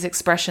from his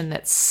expression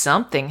that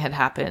something had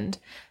happened.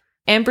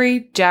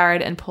 Embry,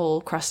 Jared, and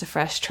Paul crossed a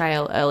fresh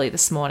trail early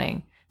this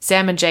morning.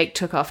 Sam and Jake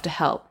took off to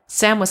help.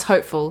 Sam was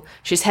hopeful.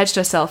 She's hedged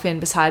herself in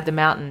beside the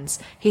mountains.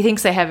 He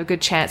thinks they have a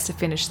good chance to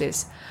finish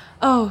this.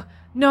 Oh,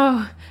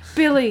 no,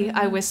 Billy,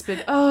 I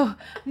whispered. Oh,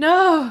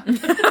 no.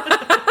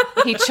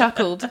 He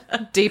chuckled,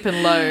 deep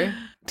and low.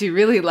 Do you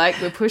really like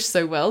the push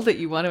so well that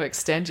you want to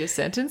extend your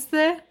sentence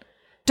there?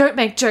 Don't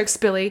make jokes,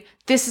 Billy.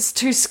 This is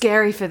too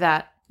scary for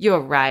that. You're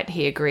right,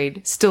 he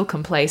agreed, still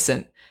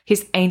complacent.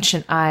 His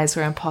ancient eyes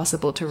were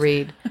impossible to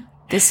read.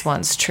 This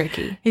one's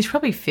tricky. He's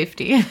probably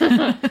 50.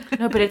 No,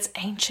 but it's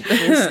ancient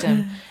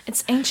wisdom.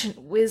 It's ancient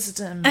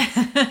wisdom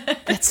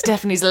that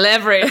Stephanie's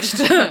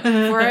leveraged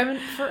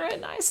for a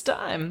nice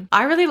time.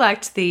 I really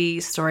liked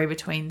the story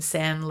between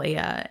Sam,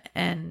 Leah,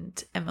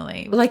 and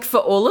Emily. Like, for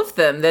all of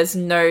them, there's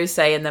no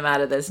say in the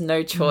matter. There's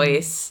no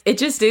choice. It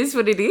just is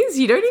what it is.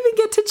 You don't even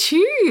get to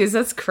choose.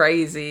 That's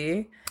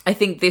crazy. I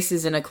think this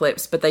is an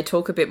eclipse, but they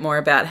talk a bit more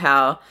about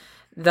how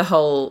the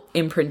whole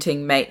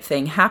imprinting mate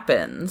thing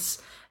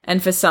happens.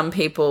 And for some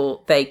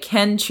people, they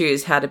can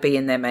choose how to be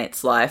in their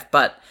mate's life.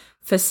 But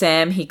for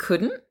Sam, he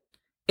couldn't.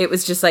 It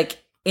was just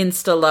like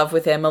insta love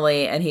with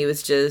Emily, and he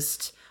was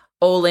just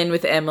all in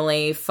with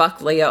Emily.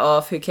 Fuck Leah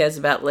off. Who cares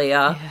about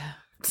Leah? Yeah.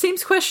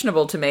 Seems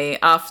questionable to me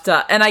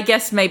after. And I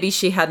guess maybe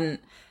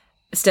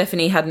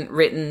Stephanie hadn't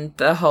written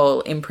the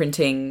whole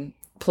imprinting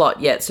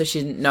plot yet, so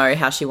she didn't know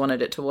how she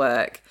wanted it to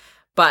work.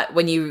 But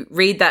when you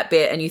read that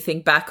bit and you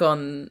think back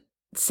on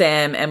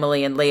Sam,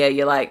 Emily, and Leah,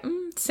 you're like,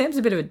 Sam's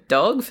a bit of a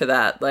dog for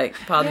that. Like,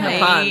 pardon the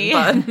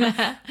pun.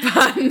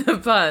 Pardon the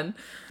pun.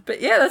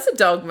 But yeah, that's a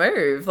dog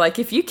move. Like,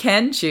 if you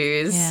can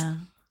choose,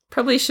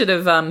 probably should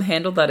have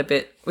handled that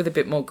with a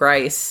bit more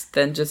grace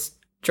than just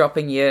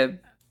dropping your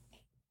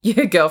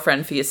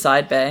girlfriend for your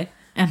side bae.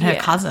 And her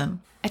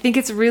cousin. I think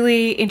it's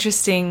really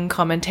interesting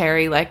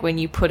commentary, like when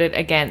you put it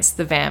against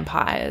the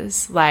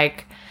vampires.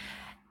 Like,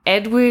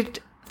 Edward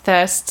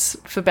thirsts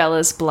for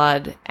Bella's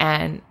blood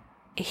and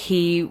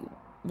he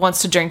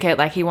wants to drink it,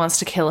 like he wants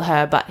to kill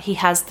her, but he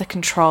has the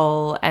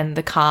control and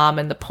the calm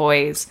and the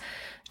poise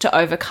to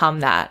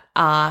overcome that.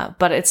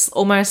 But it's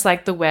almost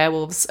like the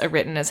werewolves are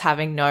written as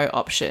having no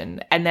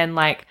option. And then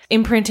like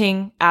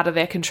imprinting out of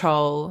their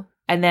control,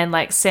 and then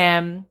like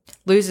Sam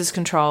loses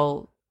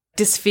control,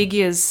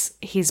 disfigures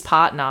his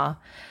partner,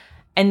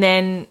 And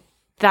then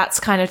that's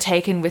kind of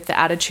taken with the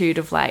attitude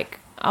of like,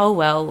 oh,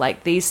 well,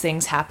 like these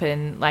things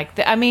happen. Like,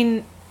 I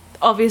mean,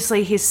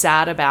 obviously he's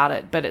sad about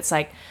it, but it's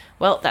like,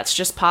 well, that's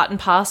just part and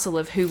parcel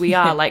of who we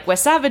are. Like, we're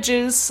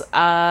savages.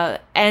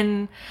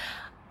 And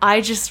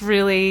I just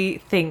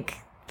really think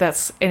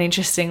that's an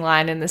interesting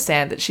line in the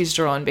sand that she's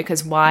drawn,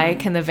 because why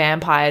can the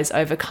vampires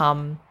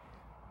overcome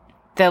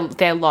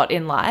their lot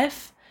in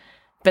life,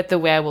 but the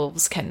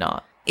werewolves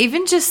cannot?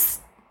 Even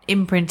just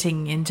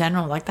imprinting in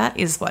general, like that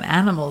is what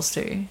animals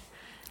do.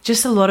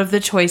 Just a lot of the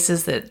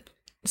choices that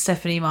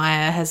Stephenie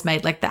Meyer has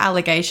made, like the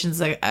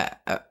allegations are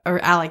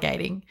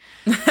allegating.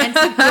 And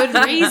for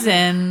good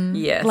reason.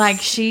 Yes.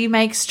 Like she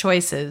makes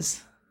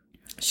choices.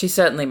 She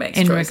certainly makes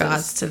in choices.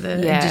 regards to the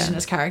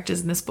Indigenous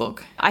characters in this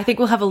book. I think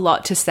we'll have a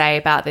lot to say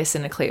about this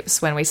in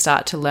Eclipse when we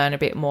start to learn a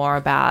bit more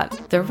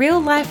about the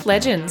real life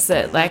legends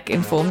that like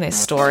inform this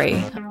story,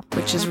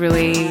 which is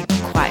really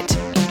quite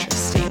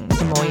interesting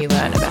the more you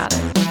learn about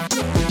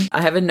it.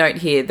 I have a note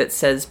here that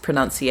says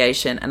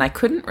pronunciation, and I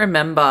couldn't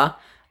remember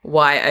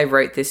why I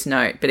wrote this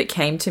note, but it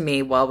came to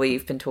me while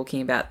we've been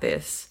talking about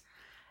this,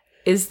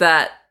 is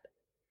that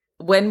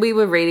when we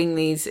were reading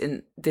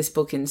this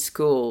book in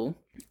school,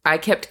 I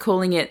kept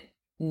calling it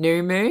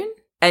New Moon,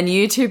 and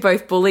you two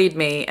both bullied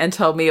me and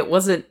told me it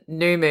wasn't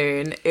New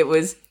Moon, it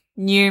was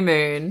New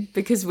Moon,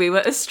 because we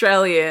were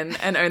Australian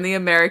and only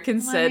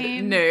Americans said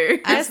new.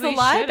 As the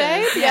lie,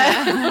 babe.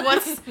 Yeah.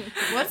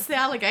 What's the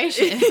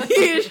allegation?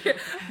 You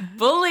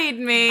bullied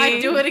me. I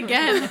do it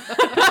again.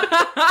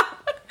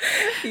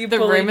 The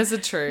rumours are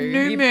true.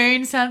 New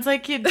moon sounds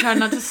like you're trying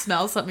not to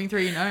smell something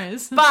through your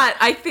nose. But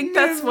I think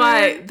that's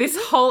why this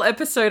whole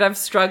episode I've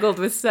struggled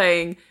with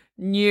saying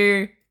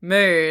New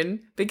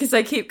Moon, because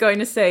I keep going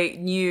to say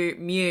New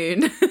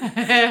Moon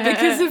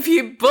because of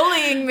you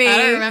bullying me. I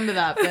don't remember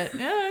that, but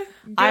yeah.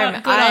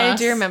 I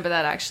do remember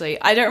that,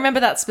 actually. I don't remember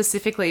that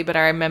specifically, but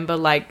I remember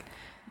like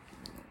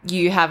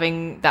you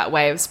having that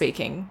way of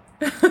speaking.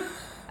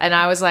 And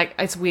I was like,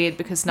 it's weird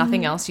because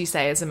nothing else you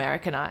say is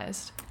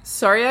Americanized.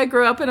 Sorry, I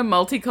grew up in a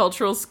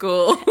multicultural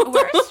school.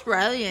 We're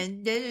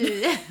Australian.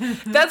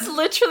 That's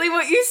literally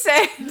what you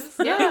said.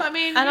 Yeah, I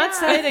mean, and I'd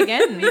say it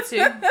again. Me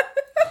too.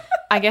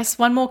 I guess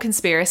one more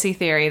conspiracy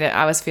theory that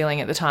I was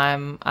feeling at the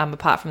time,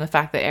 apart from the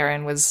fact that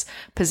Erin was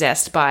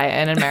possessed by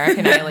an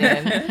American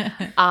alien,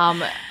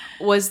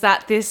 was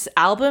that this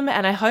album,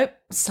 and I hope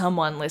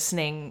someone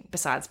listening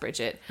besides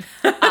Bridget,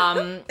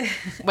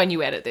 when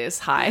you edit this,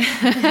 hi.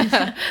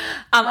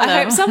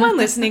 I hope someone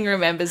listening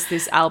remembers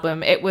this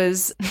album. It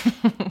was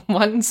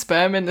One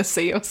Sperm in the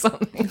Sea or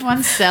something.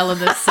 One cell in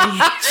the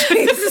sea.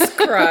 Jesus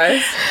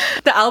Christ.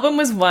 The album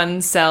was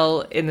One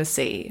Cell in the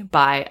Sea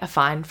by A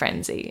Fine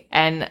Frenzy.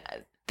 And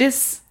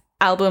this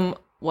album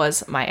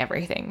was my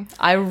everything.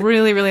 I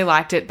really, really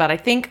liked it, but I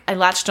think I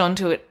latched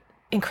onto it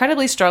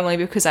incredibly strongly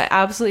because I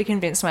absolutely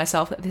convinced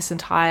myself that this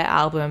entire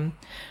album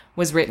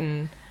was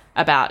written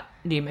about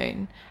New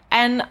Moon.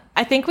 And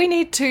I think we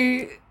need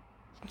to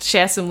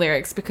share some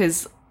lyrics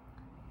because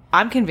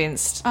I'm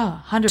convinced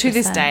 100%. to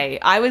this day.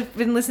 I've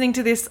been listening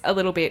to this a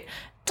little bit.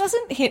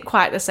 Doesn't hit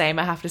quite the same,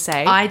 I have to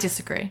say. I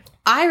disagree.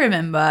 I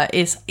remember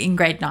is in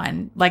grade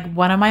 9, like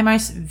one of my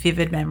most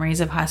vivid memories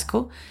of high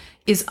school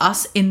is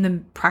us in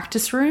the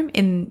practice room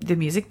in the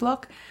music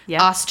block,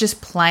 us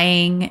just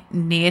playing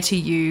Near to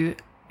You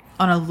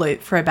on a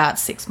loop for about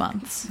 6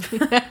 months.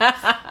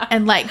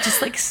 And like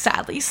just like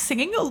sadly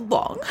singing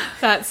along.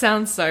 That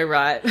sounds so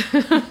right.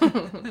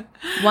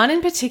 One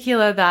in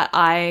particular that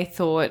I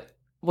thought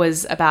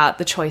was about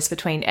the choice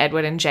between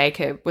Edward and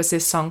Jacob was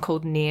this song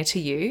called Near to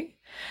You.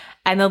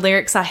 And the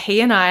lyrics are, he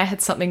and I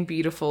had something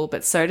beautiful,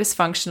 but so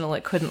dysfunctional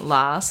it couldn't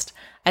last.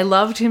 I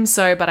loved him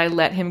so, but I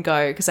let him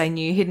go because I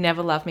knew he'd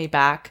never love me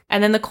back.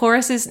 And then the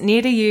chorus is,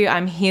 near to you,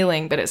 I'm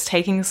healing, but it's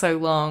taking so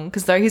long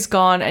because though he's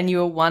gone and you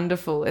were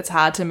wonderful, it's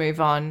hard to move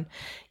on.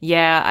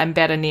 Yeah, I'm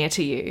better near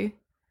to you.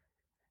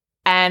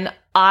 And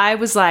I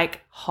was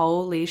like,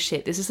 holy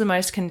shit, this is the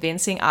most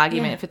convincing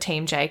argument for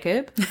Team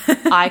Jacob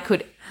I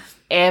could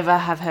ever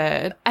have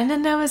heard. And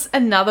then there was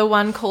another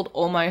one called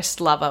Almost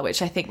Lover,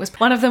 which I think was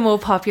one of the more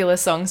popular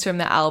songs from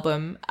the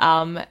album.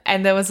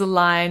 And there was a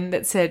line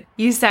that said,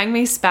 you sang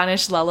me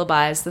Spanish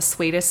lullabies, the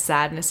sweetest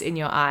sadness in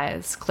your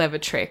eyes, clever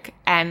trick.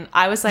 And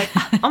I was like,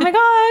 oh my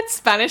God,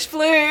 Spanish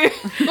flu.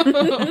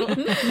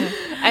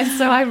 And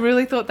so I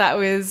really thought that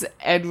was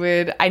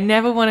Edward. I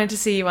never wanted to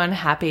see you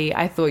unhappy.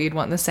 I thought you'd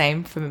want the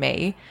same for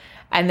me.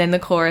 And then the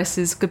chorus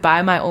is,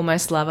 goodbye, my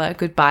almost lover.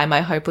 Goodbye, my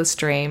hopeless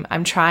dream.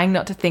 I'm trying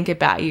not to think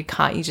about you.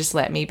 Can't you just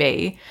let me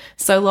be?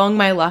 So long,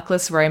 my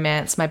luckless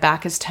romance. My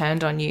back is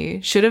turned on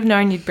you. Should have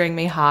known you'd bring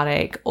me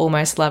heartache.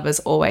 Almost lovers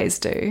always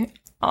do.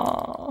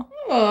 Aww.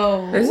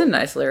 Oh, those are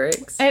nice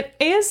lyrics. It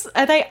is.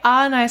 They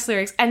are nice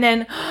lyrics. And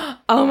then,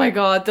 oh my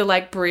God, the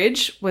like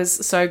bridge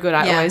was so good.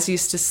 I always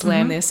used to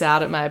slam this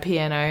out at my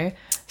piano.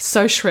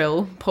 So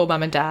shrill, poor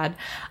mum and dad.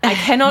 I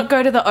cannot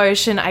go to the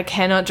ocean. I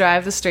cannot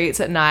drive the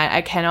streets at night.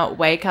 I cannot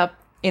wake up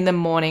in the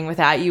morning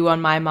without you on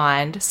my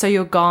mind. So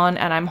you're gone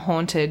and I'm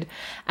haunted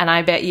and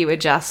I bet you were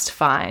just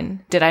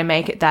fine. Did I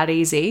make it that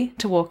easy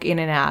to walk in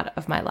and out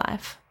of my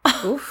life?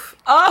 Oof.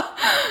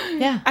 Oh,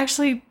 Yeah.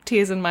 actually,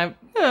 tears in my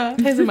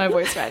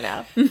voice right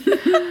now.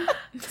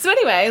 So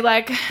anyway,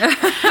 like a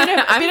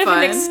bit of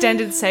an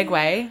extended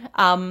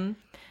segue.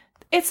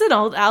 It's an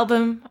old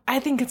album. I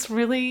think it's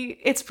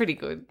pretty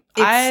good.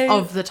 It's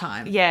of the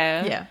time.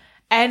 Yeah. Yeah.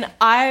 And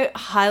I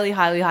highly,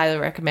 highly, highly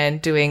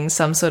recommend doing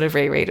some sort of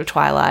reread of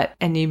Twilight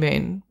and New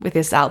Moon with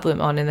this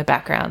album on in the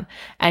background.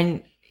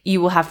 And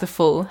you will have the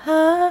full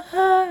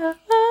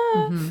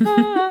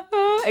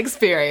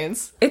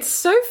experience. It's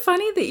so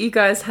funny that you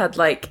guys had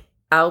like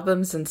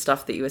albums and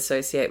stuff that you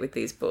associate with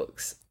these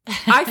books.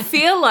 I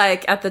feel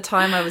like at the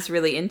time I was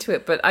really into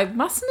it, but I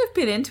mustn't have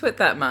been into it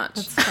that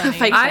much.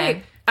 Fake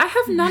fan. I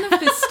have none of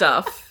this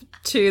stuff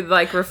to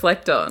like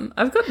reflect on.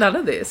 I've got none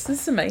of this.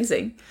 This is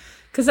amazing.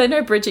 Because I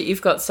know, Bridget,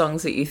 you've got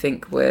songs that you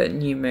think were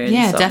New Moon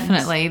Yeah, songs.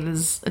 definitely.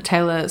 There's a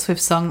Taylor Swift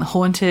song,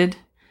 Haunted.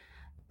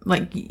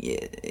 Like,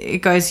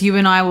 it goes, you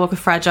and I walk a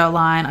fragile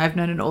line. I've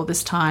known it all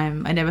this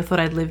time. I never thought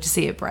I'd live to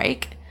see it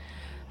break.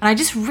 And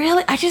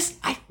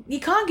you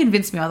can't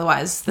convince me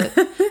otherwise that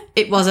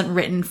it wasn't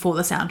written for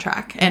the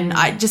soundtrack. And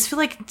I just feel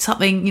like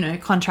something,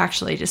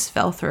 contractually just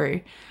fell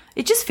through.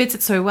 It just fits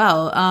it so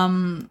well.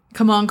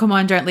 Come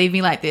on, don't leave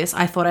me like this.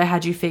 I thought I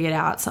had you figured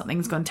out.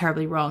 Something's gone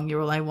terribly wrong.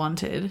 You're all I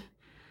wanted.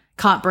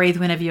 Can't breathe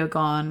whenever you're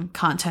gone.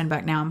 Can't turn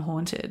back now. I'm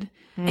haunted.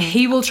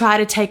 He will try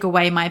to take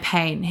away my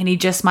pain, and he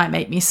just might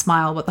make me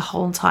smile, but the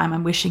whole time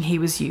I'm wishing he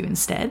was you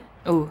instead.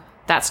 Oh,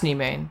 that's New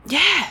Moon.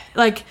 Yeah.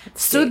 Like,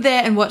 stood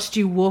there and watched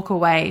you walk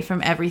away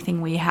from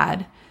everything we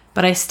had,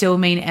 but I still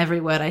mean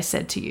every word I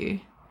said to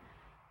you.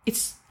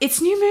 It's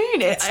New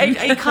Moon.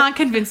 I can't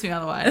convince me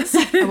otherwise.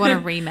 I want a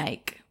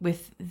remake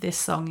with this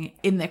song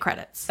in the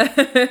credits.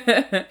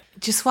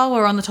 Just while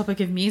we're on the topic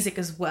of music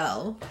as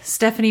well,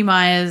 Stephenie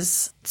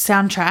Meyer's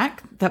soundtrack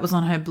that was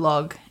on her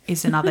blog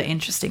is another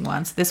interesting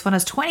one. So this one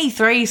has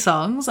 23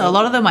 songs. A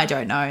lot of them I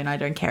don't know and I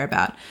don't care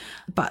about.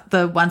 But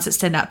the ones that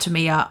stand out to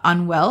me are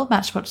Unwell,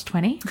 Matchbox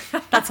 20.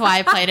 That's why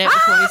I played it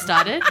before we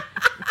started.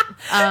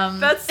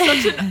 That's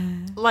such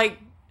an,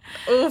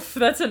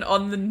 that's an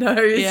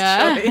on-the-nose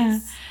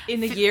choice. In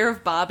the year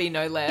of Barbie,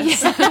 no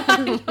less.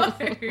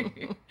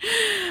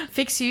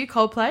 Fix You,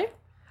 Coldplay.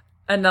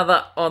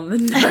 Another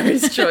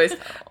on-the-nose choice.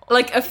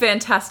 Like a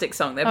fantastic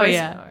song.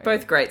 They're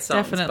both great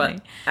songs. Definitely.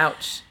 But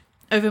ouch.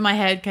 Over My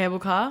Head, Cable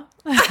Car.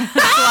 That's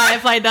why I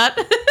played that.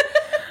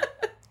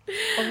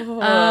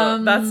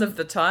 That's of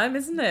the time,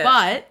 isn't it?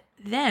 But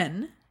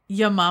then,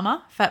 Your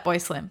Mama, Fatboy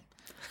Slim.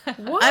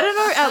 What? I don't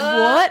know at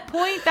what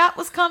point that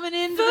was coming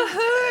in. For who?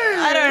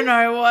 I don't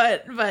know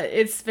what, but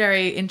it's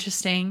very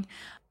interesting.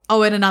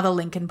 Oh, and another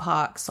Linkin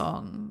Park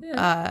song,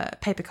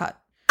 Paper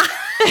Cut.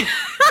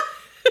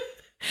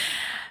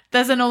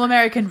 There's an All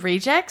American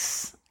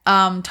Rejects,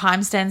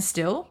 Time Stands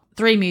Still,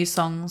 3 Muse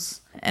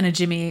songs, and a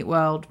Jimmy Eat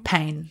World,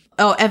 Pain.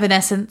 Oh,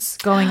 Evanescence,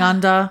 Going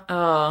Under.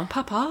 Oh.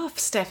 Pop off,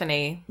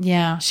 Stephenie.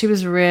 Yeah, she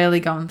was really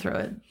going through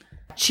it.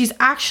 She's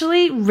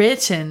actually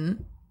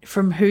written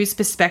from whose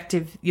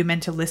perspective you're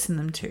meant to listen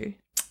them to.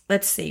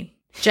 Let's see.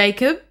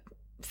 Jacob,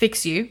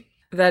 Fix You.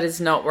 That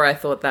is not where I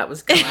thought that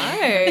was going.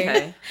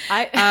 Okay.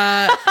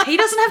 He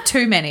doesn't have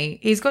too many.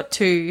 He's got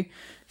 2.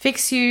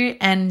 Fix You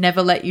and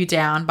Never Let You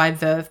Down by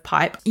Verve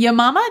Pipe. Your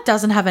Mama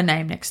doesn't have a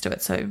name next to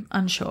it, so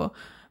unsure.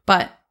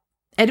 But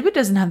Edward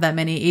doesn't have that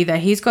many either.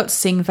 He's got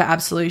Sing for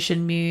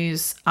Absolution,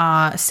 Muse,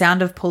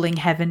 Sound of Pulling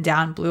Heaven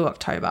Down, Blue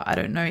October. I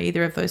don't know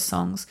either of those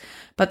songs.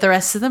 But the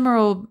rest of them are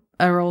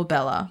all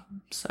Bella.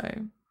 So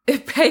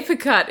Paper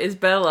Cut is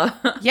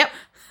Bella. Yep.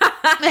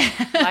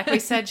 Like we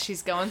said,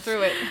 she's going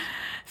through it.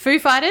 Foo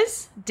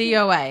Fighters,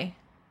 DOA.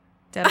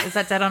 Is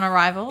that Dead on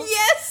Arrival?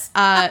 Yes.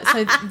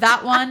 So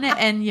that one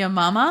and Your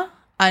Mama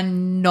are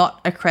not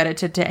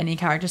accredited to any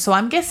character. So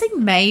I'm guessing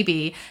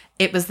maybe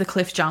it was the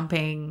cliff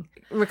jumping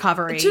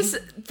recovery. Just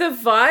the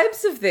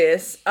vibes of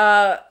this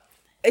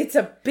it's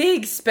a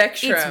big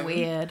spectrum. It's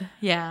weird.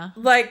 Yeah.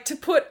 Like, to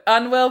put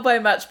Unwell by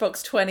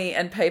Matchbox 20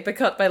 and Paper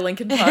Cut by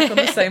Linkin Park on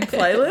the same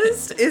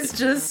playlist is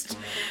just...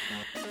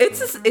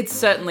 It's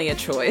certainly a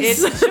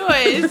choice. It's a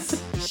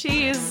choice.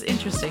 She is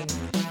interesting.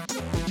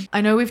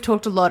 I know we've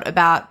talked a lot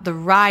about the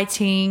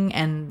writing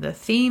and the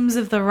themes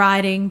of the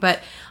writing, but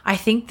I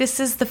think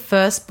this is the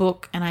first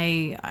book, and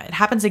it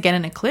happens again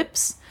in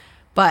Eclipse,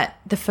 but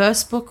the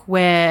first book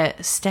where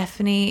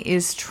Stephenie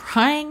is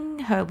trying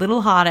her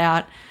little heart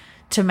out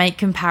to make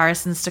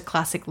comparisons to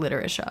classic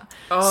literature.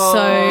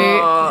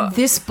 So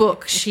this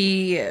book,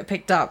 she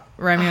picked up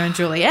Romeo and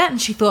Juliet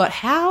and she thought,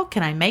 how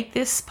can I make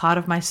this part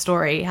of my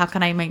story? How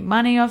can I make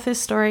money off this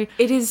story?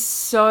 It is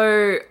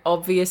so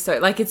obvious though.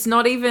 Like, it's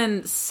not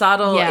even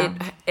subtle.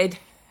 Yeah. It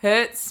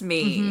hurts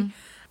me.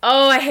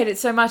 Oh, I hate it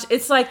so much.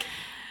 It's like,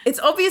 it's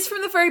obvious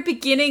from the very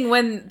beginning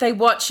when they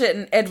watch it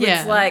and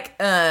Edward's like,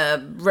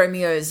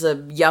 Romeo's a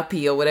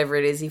yuppie or whatever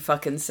it is he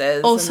fucking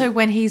says. Also,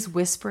 when he's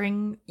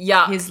whispering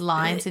his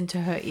lines into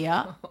her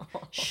ear,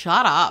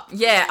 shut up.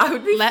 Yeah, I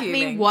would be Let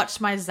fuming. me watch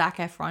my Zac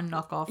Efron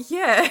knockoff.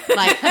 Yeah.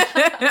 Like,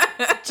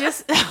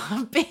 just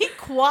be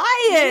quiet.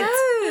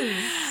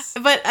 Yes.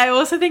 But I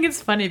also think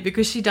it's funny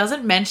because she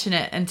doesn't mention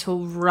it until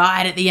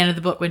right at the end of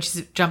the book when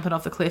she's jumping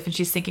off the cliff and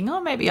she's thinking, oh,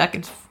 maybe I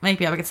could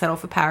settle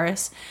for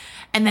Paris.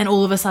 And then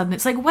all of a sudden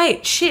it's like,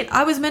 wait, shit,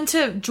 I was meant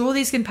to draw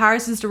these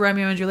comparisons to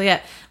Romeo and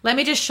Juliet. Let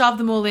me just shove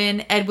them all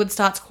in. Edward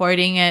starts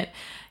quoting it.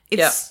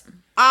 It's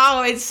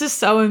just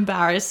so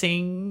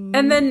embarrassing.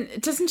 And then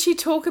doesn't she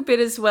talk a bit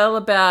as well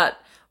about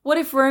what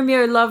if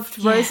Romeo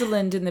loved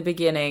Rosalind in the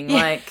beginning?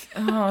 Yeah. Like,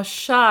 oh,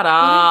 shut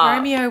up.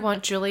 Wouldn't Romeo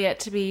want Juliet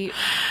to be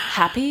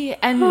happy?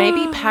 And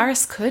maybe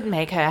Paris could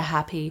make her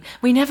happy.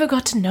 We never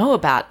got to know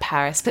about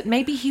Paris, but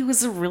maybe he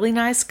was a really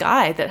nice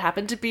guy that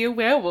happened to be a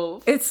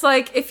werewolf. It's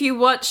like if you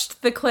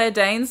watched the Claire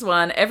Danes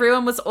one,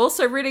 everyone was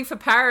also rooting for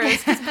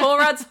Paris because Paul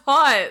Rudd's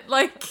hot.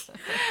 Like,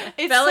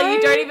 Bella, you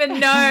don't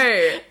even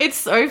know. It's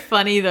so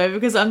funny, though,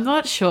 because I'm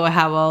not sure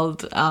how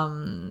old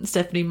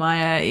Stephenie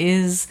Meyer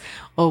is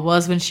or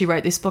was when she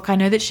wrote this book. I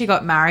know that she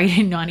got married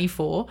in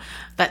 94.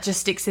 That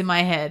just sticks in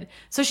my head.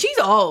 So she's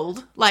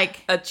old,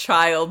 like a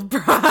child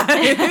bride.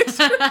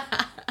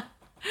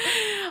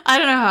 I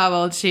don't know how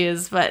old she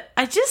is, but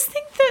I just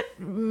think that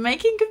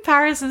making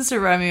comparisons to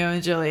Romeo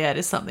and Juliet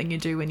is something you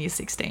do when you're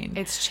 16.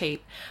 It's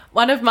cheap.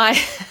 One of my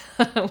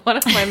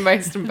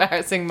most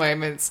embarrassing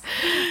moments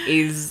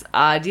is,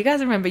 do you guys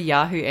remember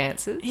Yahoo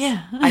Answers?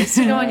 Yeah. I used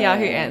to go on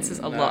Yahoo Answers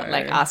a lot,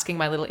 like asking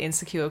my little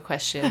insecure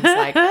questions,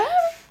 like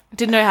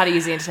didn't know how to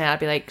use the internet. I'd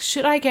be like,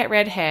 should I get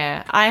red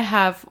hair? I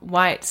have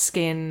white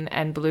skin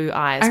and blue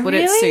eyes. Would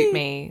it suit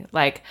me?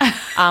 Like,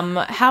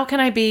 how can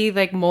I be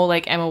like more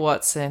like Emma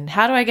Watson?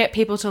 How do I get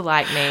people to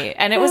like me?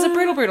 And it was a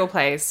brutal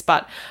place.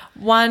 But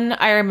one,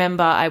 I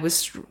remember I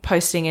was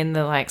posting in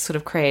the like sort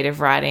of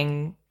creative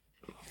writing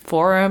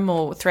forum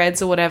or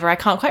threads or whatever. I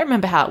can't quite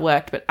remember how it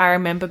worked, but I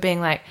remember being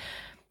like,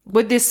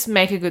 would this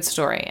make a good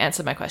story?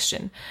 Answer my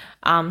question.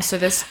 So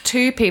there's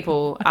two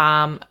people,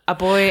 a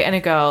boy and a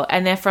girl,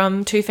 and they're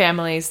from two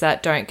families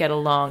that don't get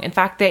along. In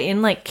fact, they're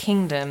in like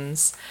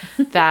kingdoms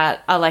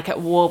that are like at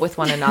war with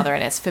one another,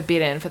 and it's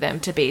forbidden for them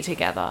to be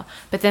together.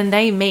 But then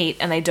they meet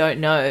and they don't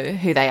know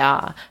who they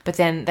are, but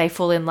then they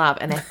fall in love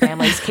and their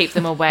families keep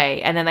them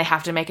away, and then they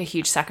have to make a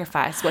huge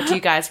sacrifice. What do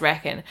you guys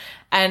reckon?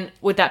 And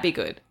would that be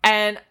good?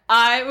 And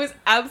I was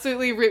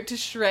absolutely ripped to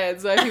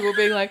shreds by people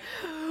being like,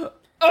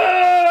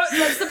 oh,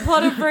 that's the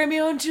plot of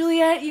Romeo and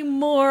Juliet, you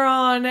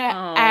moron.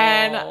 Aww.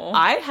 And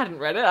I hadn't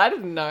read it. I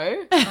didn't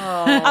know.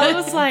 I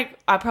was like,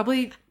 I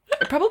probably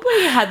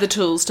had the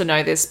tools to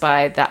know this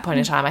by that point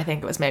in time. I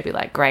think it was maybe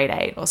like grade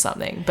 8 or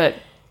something. But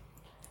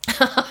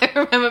I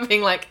remember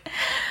being like,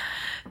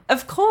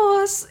 of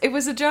course, it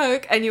was a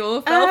joke and you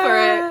all fell for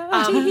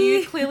it.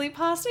 You clearly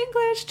passed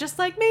English just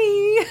like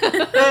me.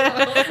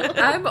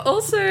 I'm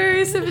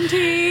also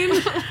 17.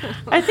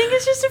 I think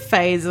it's just a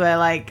phase where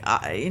like,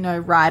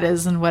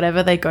 writers and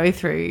whatever, they go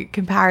through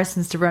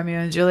comparisons to Romeo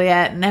and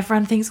Juliet, and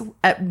everyone thinks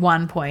at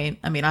one point,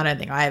 I mean, I don't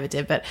think I ever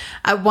did, but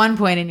at one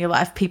point in your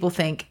life, people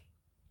think,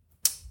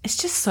 it's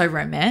just so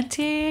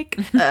romantic.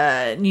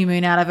 New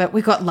Moon out of it.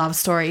 We got Love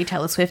Story,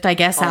 Taylor Swift, I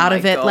guess, out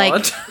of it. God.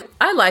 Like,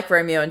 I like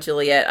Romeo and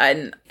Juliet.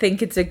 I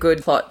think it's a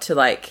good plot to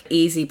like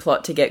easy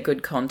plot to get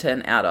good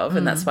content out of,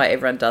 and that's why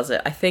everyone does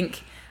it. I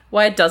think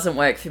why it doesn't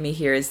work for me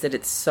here is that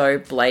it's so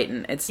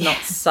blatant. It's not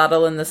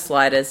subtle in the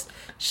slightest.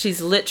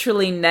 She's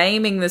literally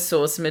naming the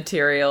source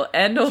material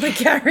and all the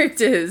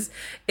characters.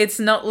 It's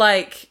not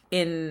like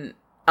in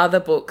other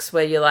books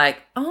where you're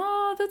like,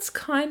 oh, that's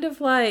kind of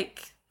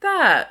like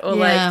that, or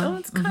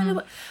it's kind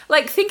of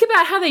like think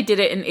about how they did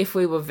it in If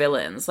We Were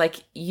Villains.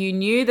 Like, you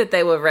knew that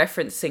they were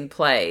referencing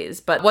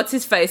plays, but what's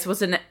his face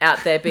wasn't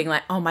out there being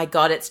like, oh my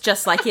god, it's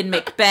just like in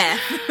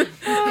Macbeth.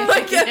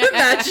 Like,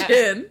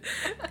 imagine,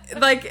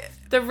 like,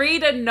 the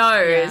reader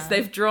knows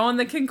they've drawn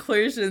the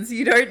conclusions.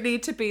 You don't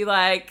need to be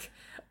like,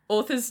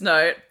 author's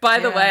note, by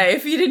the way,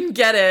 if you didn't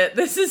get it,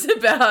 this is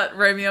about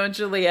Romeo and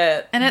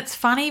Juliet. And it's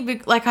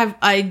funny, like,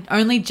 I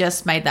only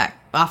just made that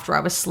after I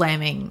was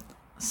slamming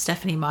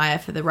Stephenie Meyer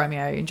for the Romeo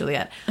and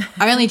Juliet.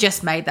 I only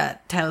just made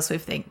that Taylor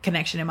Swift thing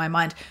connection in my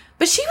mind.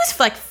 But she was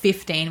like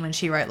 15 when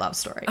she wrote Love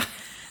Story.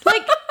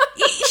 Like,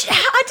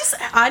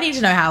 I need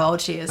to know how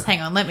old she is. Hang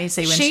on, let me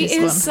see when she's She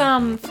is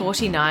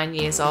 49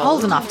 years old.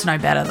 Old enough to know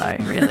better,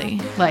 though, really.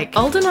 Like,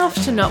 old enough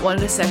to not want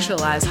to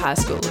sexualize high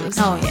schoolers.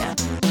 Oh, yeah.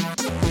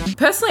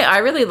 Personally, I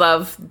really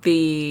love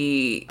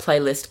the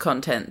playlist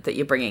content that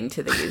you're bringing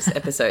to these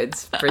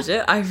episodes,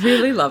 Bridget. I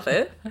really love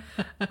it.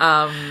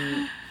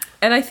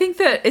 And I think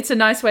that it's a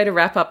nice way to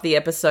wrap up the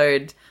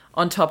episode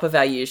on top of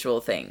our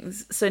usual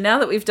things. So now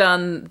that we've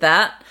done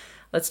that,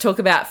 let's talk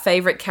about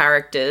favourite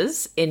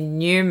characters in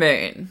New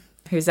Moon.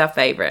 Who's our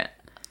favourite?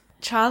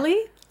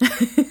 Charlie?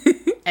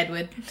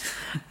 Edward.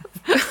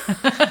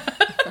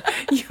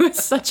 You are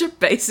such a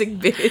basic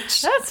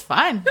bitch. That's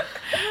fine.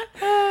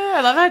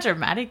 I love how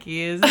dramatic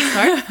he is. It's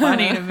so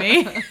funny to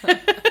me.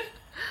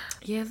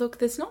 Yeah, look,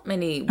 there's not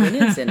many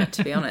winners in it,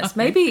 to be honest.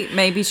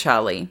 Maybe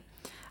Charlie.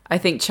 I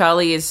think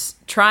Charlie is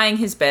trying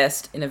his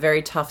best in a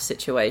very tough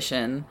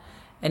situation,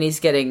 and he's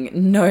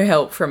getting no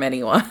help from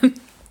anyone.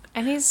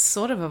 And he's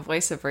sort of a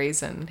voice of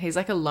reason. He's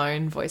like a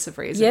lone voice of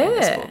reason in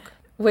this book.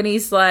 when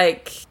he's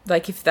like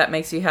if that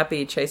makes you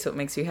happy, chase what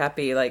makes you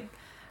happy. Like,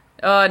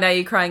 oh, now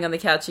you're crying on the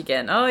couch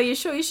again. Oh, you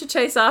sure you should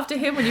chase after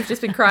him when you've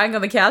just been crying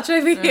on the couch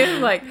over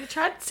him? Like, You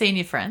tried seeing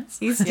your friends.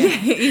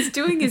 he's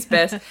doing his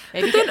best.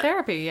 Maybe get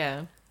therapy,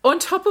 yeah. On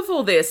top of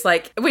all this,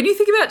 like, when you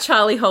think about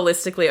Charlie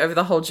holistically over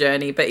the whole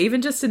journey, but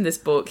even just in this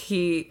book,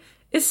 he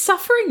is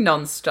suffering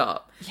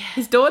nonstop. Yeah.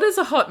 His daughter's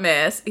a hot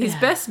mess. His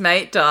best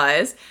mate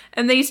dies.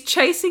 And then he's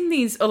chasing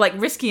these, or like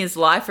risking his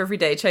life every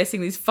day,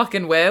 chasing these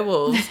fucking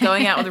werewolves,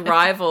 going out with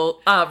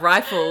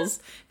rifles.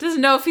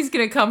 Doesn't know if he's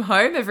going to come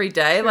home every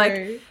day. True.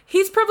 Like,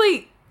 he's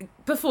probably,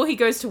 before he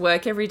goes to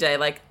work every day,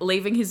 like,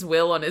 leaving his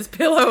will on his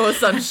pillow or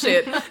some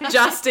shit,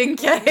 just in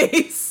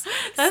case.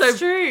 That's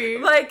true.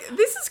 Like,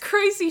 this is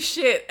crazy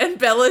shit. And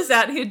Bella's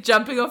out here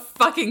jumping off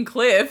fucking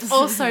cliffs.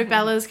 Also,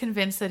 Bella's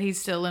convinced that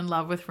he's still in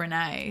love with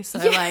Renee. So,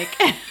 like,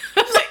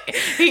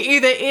 he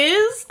either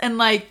is and,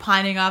 like,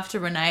 pining after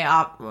Renee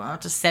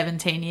after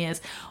 17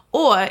 years,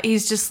 or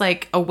he's just,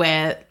 like,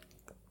 aware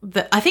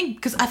that I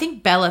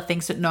think Bella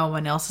thinks that no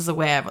one else is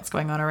aware of what's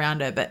going on around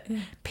her, but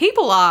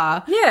people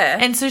are. Yeah.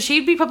 And so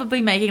she'd be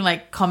probably making,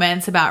 like,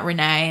 comments about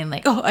Renee and,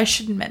 like, oh, I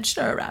shouldn't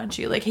mention her around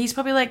you. Like, he's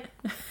probably like,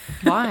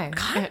 why?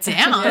 calm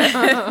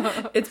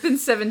down. It's been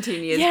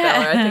 17 years, Yeah.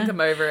 Bella. I think I'm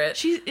over it.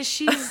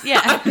 She's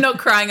yeah. I'm not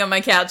crying on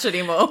my couch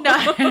anymore.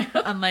 No.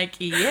 I'm like,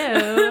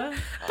 yeah.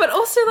 But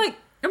also, like,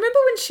 remember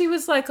when she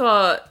was like,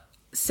 oh,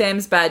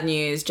 Sam's bad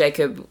news,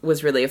 Jacob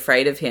was really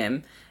afraid of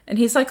him. And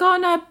he's like, oh,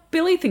 no,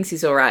 Billy thinks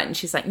he's all right. And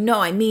she's like, no,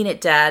 I mean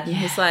it, Dad. And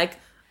he's like,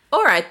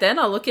 all right, then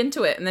I'll look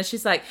into it. And then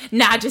she's like,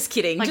 nah, just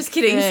kidding. Like just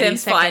kidding. 30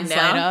 Sam's fine seconds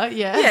now. later,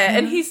 yeah. Yeah.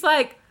 And he's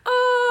like,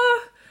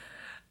 oh,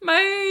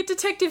 my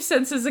detective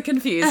senses are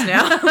confused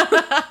now.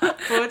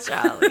 Poor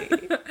Charlie.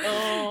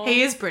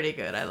 He is pretty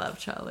good. I love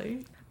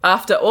Charlie.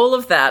 After all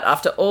of that,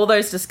 after all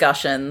those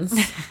discussions,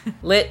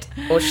 lit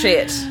or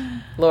shit,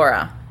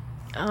 Laura?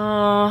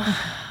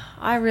 Oh,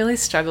 I really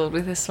struggled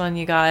with this one,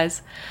 you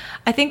guys.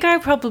 I think I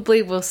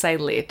probably will say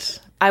lit.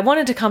 I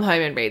wanted to come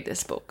home and read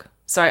this book,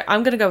 so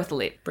I'm going to go with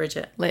lit.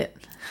 Bridget? Lit.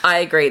 I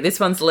agree. This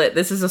one's lit.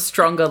 This is a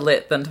stronger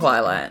lit than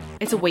Twilight.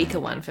 It's a weaker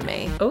one for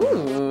me.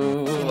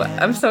 Ooh,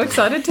 I'm so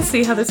excited to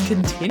see how this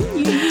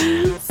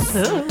continues.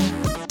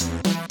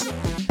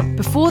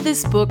 Before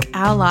this book,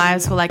 our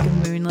lives were like a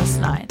moonless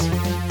night.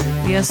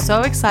 We are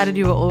so excited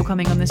you are all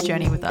coming on this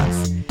journey with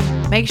us.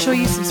 Make sure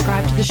you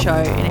subscribe to the show,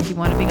 and if you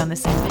want to be on the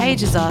same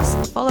page as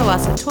us, follow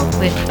us at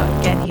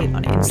talklit.gethit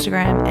on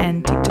Instagram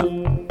and TikTok.